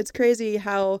it's crazy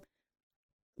how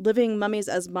living mummies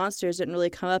as monsters didn't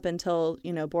really come up until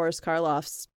Boris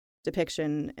Karloff's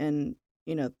depiction in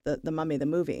the Mummy the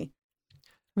movie,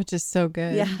 which is so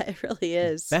good. Yeah, it really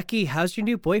is. Becky, how's your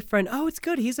new boyfriend? Oh, it's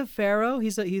good. He's a pharaoh.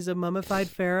 He's a mummified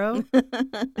pharaoh.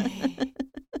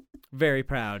 Very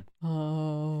proud.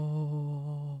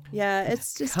 Oh. Yeah,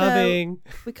 it's just coming.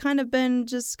 We kind of been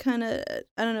just kind of,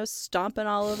 I don't know, stomping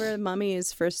all over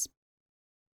mummies for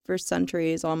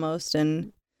centuries almost,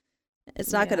 and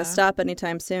it's not going to stop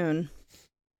anytime soon.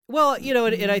 Well,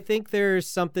 and I think there's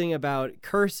something about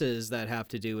curses that have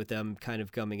to do with them kind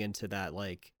of coming into that,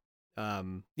 like,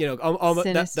 sinister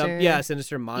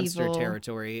monster evil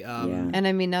territory. And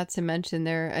I mean, not to mention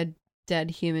they're a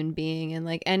dead human being, and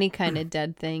like any kind of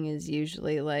dead thing is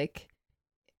usually like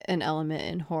an element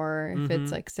in horror if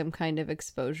it's like some kind of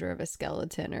exposure of a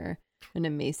skeleton or an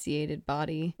emaciated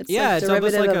body. It's like it's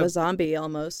derivative almost like of a zombie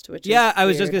almost, which is I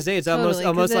was weird. just gonna say it's Totally,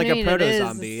 almost like a proto it is,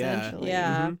 zombie. Yeah.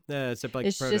 Yeah. Yeah, it's like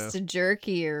It's proto. just a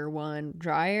jerkier one,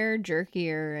 drier,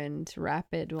 jerkier, and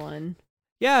rapid one.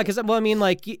 Yeah, because I mean,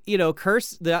 like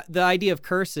curse. The idea of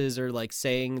curses or like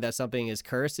saying that something is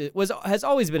cursed has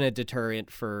always been a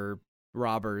deterrent for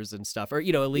robbers and stuff, or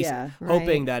at least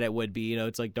hoping that it would be.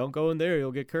 It's like, don't go in there,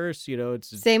 you'll get cursed.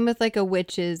 It's same with like a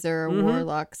witch's or a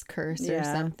warlock's curse or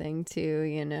something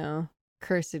too.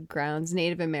 Cursed grounds.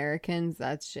 Native Americans,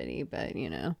 that's shitty, but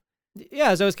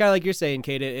Yeah, so it's kind of like you're saying,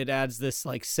 Kate. It adds this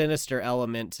like sinister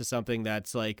element to something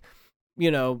that's like,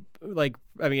 like,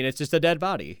 I mean, it's just a dead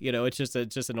body. It's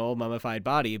just an old mummified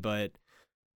body, but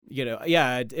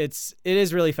it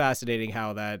is really fascinating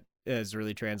how that is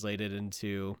really translated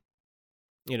into,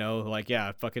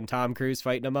 fucking Tom Cruise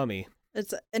fighting a mummy.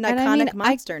 It's an iconic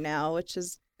monster now, which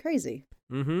is crazy.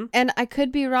 Mm-hmm. And I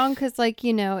could be wrong because, like,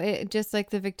 it just like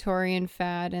the Victorian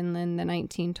fad and then the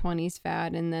 1920s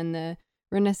fad and then the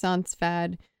Renaissance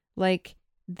fad, like,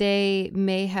 they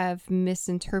may have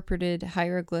misinterpreted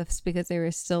hieroglyphs because they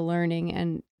were still learning,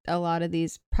 and a lot of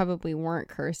these probably weren't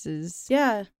curses.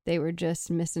 Yeah. They were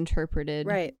just misinterpreted.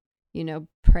 Right.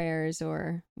 Prayers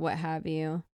or what have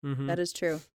you. Mm-hmm. That is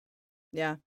true.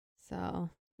 Yeah. So,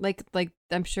 like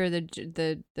I'm sure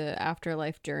the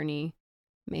afterlife journey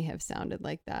may have sounded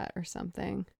like that or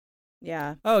something.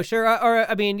 Yeah. Oh, sure. Or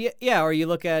I mean, yeah. Or you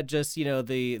look at just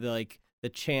the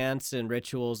chants and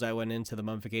rituals that went into the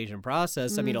mummification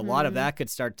process. I mean, a lot of that could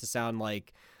start to sound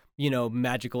like,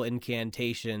 magical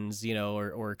incantations,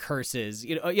 or curses.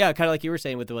 Yeah, kind of like you were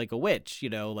saying with like a witch.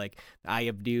 Like Eye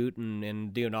of Newt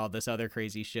and doing all this other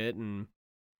crazy shit. And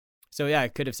so yeah,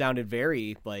 it could have sounded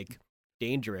very like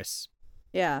dangerous.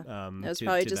 Yeah. It was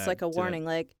probably just like a warning,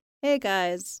 like, hey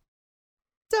guys,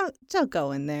 don't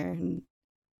go in there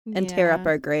and tear up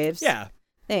our graves. Yeah.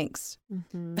 Thanks.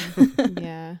 Mm-hmm.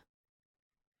 Yeah.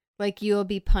 Like you'll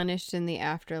be punished in the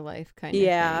afterlife kind of thing.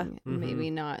 Mm-hmm. Maybe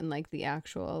not in like the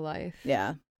actual life.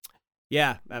 Yeah.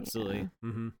 Yeah, absolutely. Yeah.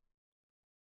 Mm-hmm.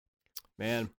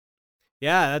 Man.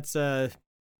 Yeah, that's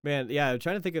man, yeah, I'm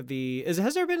trying to think of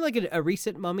has there been like a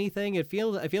recent mummy thing? I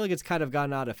feel like it's kind of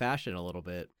gotten out of fashion a little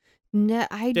bit. No,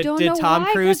 I don't know. Did Tom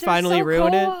Cruise finally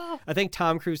ruin it? Cool. I think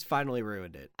Tom Cruise finally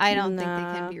ruined it. I don't think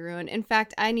they can be ruined. In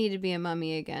fact, I need to be a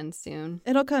mummy again soon.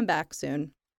 It'll come back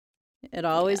soon. It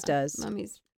always does.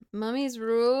 Mummies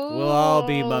rule. We'll all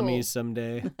be mummies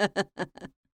someday.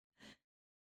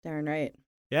 Darn right.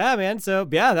 Yeah, man. So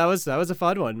yeah, that was a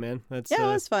fun one, man. It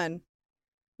was fun.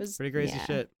 It was pretty crazy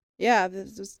shit. Yeah, it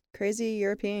was just crazy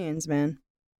Europeans, man.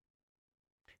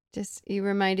 Just, you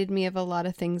reminded me of a lot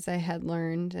of things I had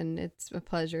learned, and it's a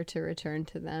pleasure to return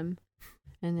to them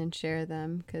and then share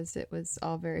them because it was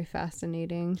all very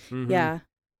fascinating. Mm-hmm. Yeah,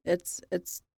 it's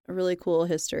a really cool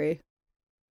history.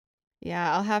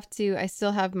 Yeah, I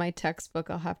still have my textbook.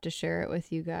 I'll have to share it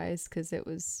with you guys because it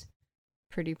was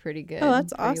pretty good. Oh,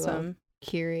 that's awesome. Well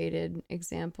curated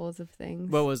examples of things.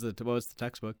 What was the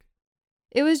textbook?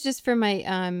 It was just for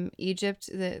my Egypt,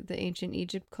 the ancient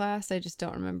Egypt class. I just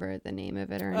don't remember the name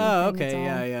of it or anything. Oh, okay.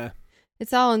 Yeah.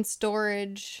 It's all in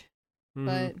storage. Mm-hmm.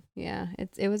 But yeah,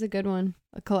 it was a good one.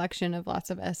 A collection of lots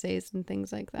of essays and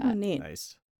things like that. Oh, neat.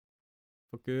 Nice.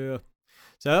 Okay.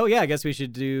 So yeah, I guess we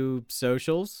should do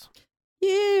socials.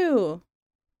 You.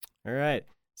 All right.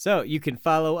 So you can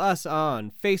follow us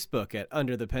on Facebook at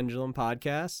Under the Pendulum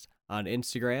Podcast, on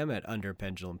Instagram at Under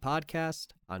Pendulum Podcast,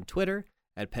 on Twitter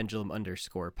at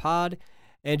pendulum_pod,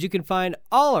 and you can find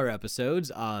all our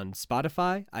episodes on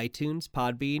Spotify, iTunes,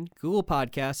 Podbean, Google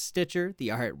Podcasts, Stitcher, the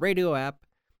iHeartRadio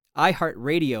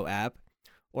app,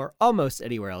 or almost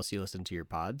anywhere else you listen to your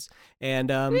pods.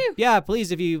 And yeah,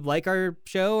 please, if you like our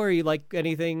show or you like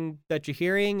anything that you're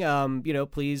hearing,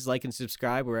 please like and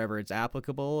subscribe wherever it's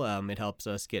applicable. It helps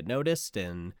us get noticed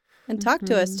and talk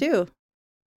to us too.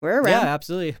 We're around. Yeah,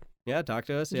 absolutely. Yeah, talk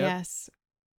to us. Yeah. Yes.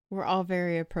 We're all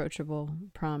very approachable,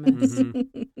 promise.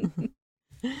 Mm-hmm.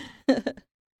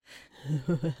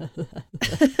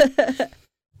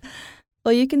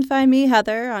 Well, you can find me,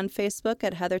 Heather, on Facebook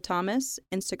at Heather Thomas,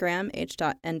 Instagram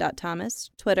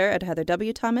h.n.thomas, Twitter at Heather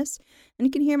W. Thomas, and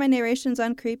you can hear my narrations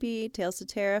on Creepy, Tales to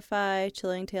Terrify,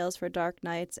 Chilling Tales for Dark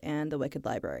Nights, and The Wicked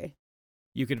Library.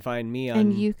 You can find me on...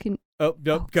 And you can... Oh,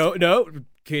 no, go. No,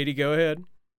 Katie, go ahead.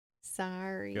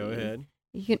 Sorry. Go ahead.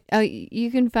 You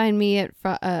can find me at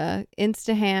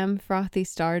Instaham Frothy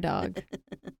Stardog.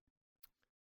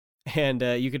 And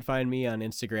you can find me on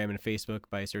Instagram and Facebook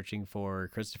by searching for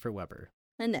Christopher Weber.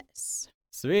 Nice.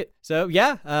 Sweet. So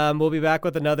yeah, we'll be back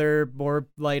with another more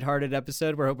lighthearted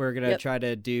episode. We're gonna try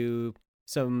to do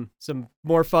some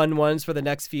more fun ones for the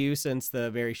next few, since the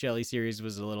Mary Shelley series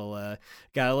was got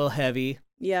a little heavy.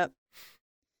 Yep.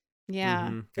 Yeah.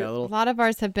 Mm-hmm. A lot of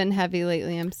ours have been heavy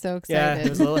lately. I'm so excited. Yeah, it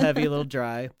was a little heavy, a little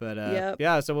dry, but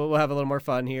yeah, so we'll have a little more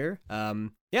fun here.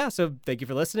 Yeah, so thank you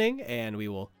for listening, and we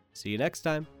will see you next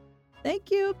time.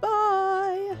 Thank you.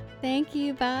 Bye. Thank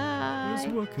you. Bye.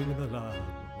 He's walking in the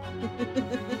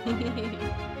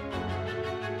lab.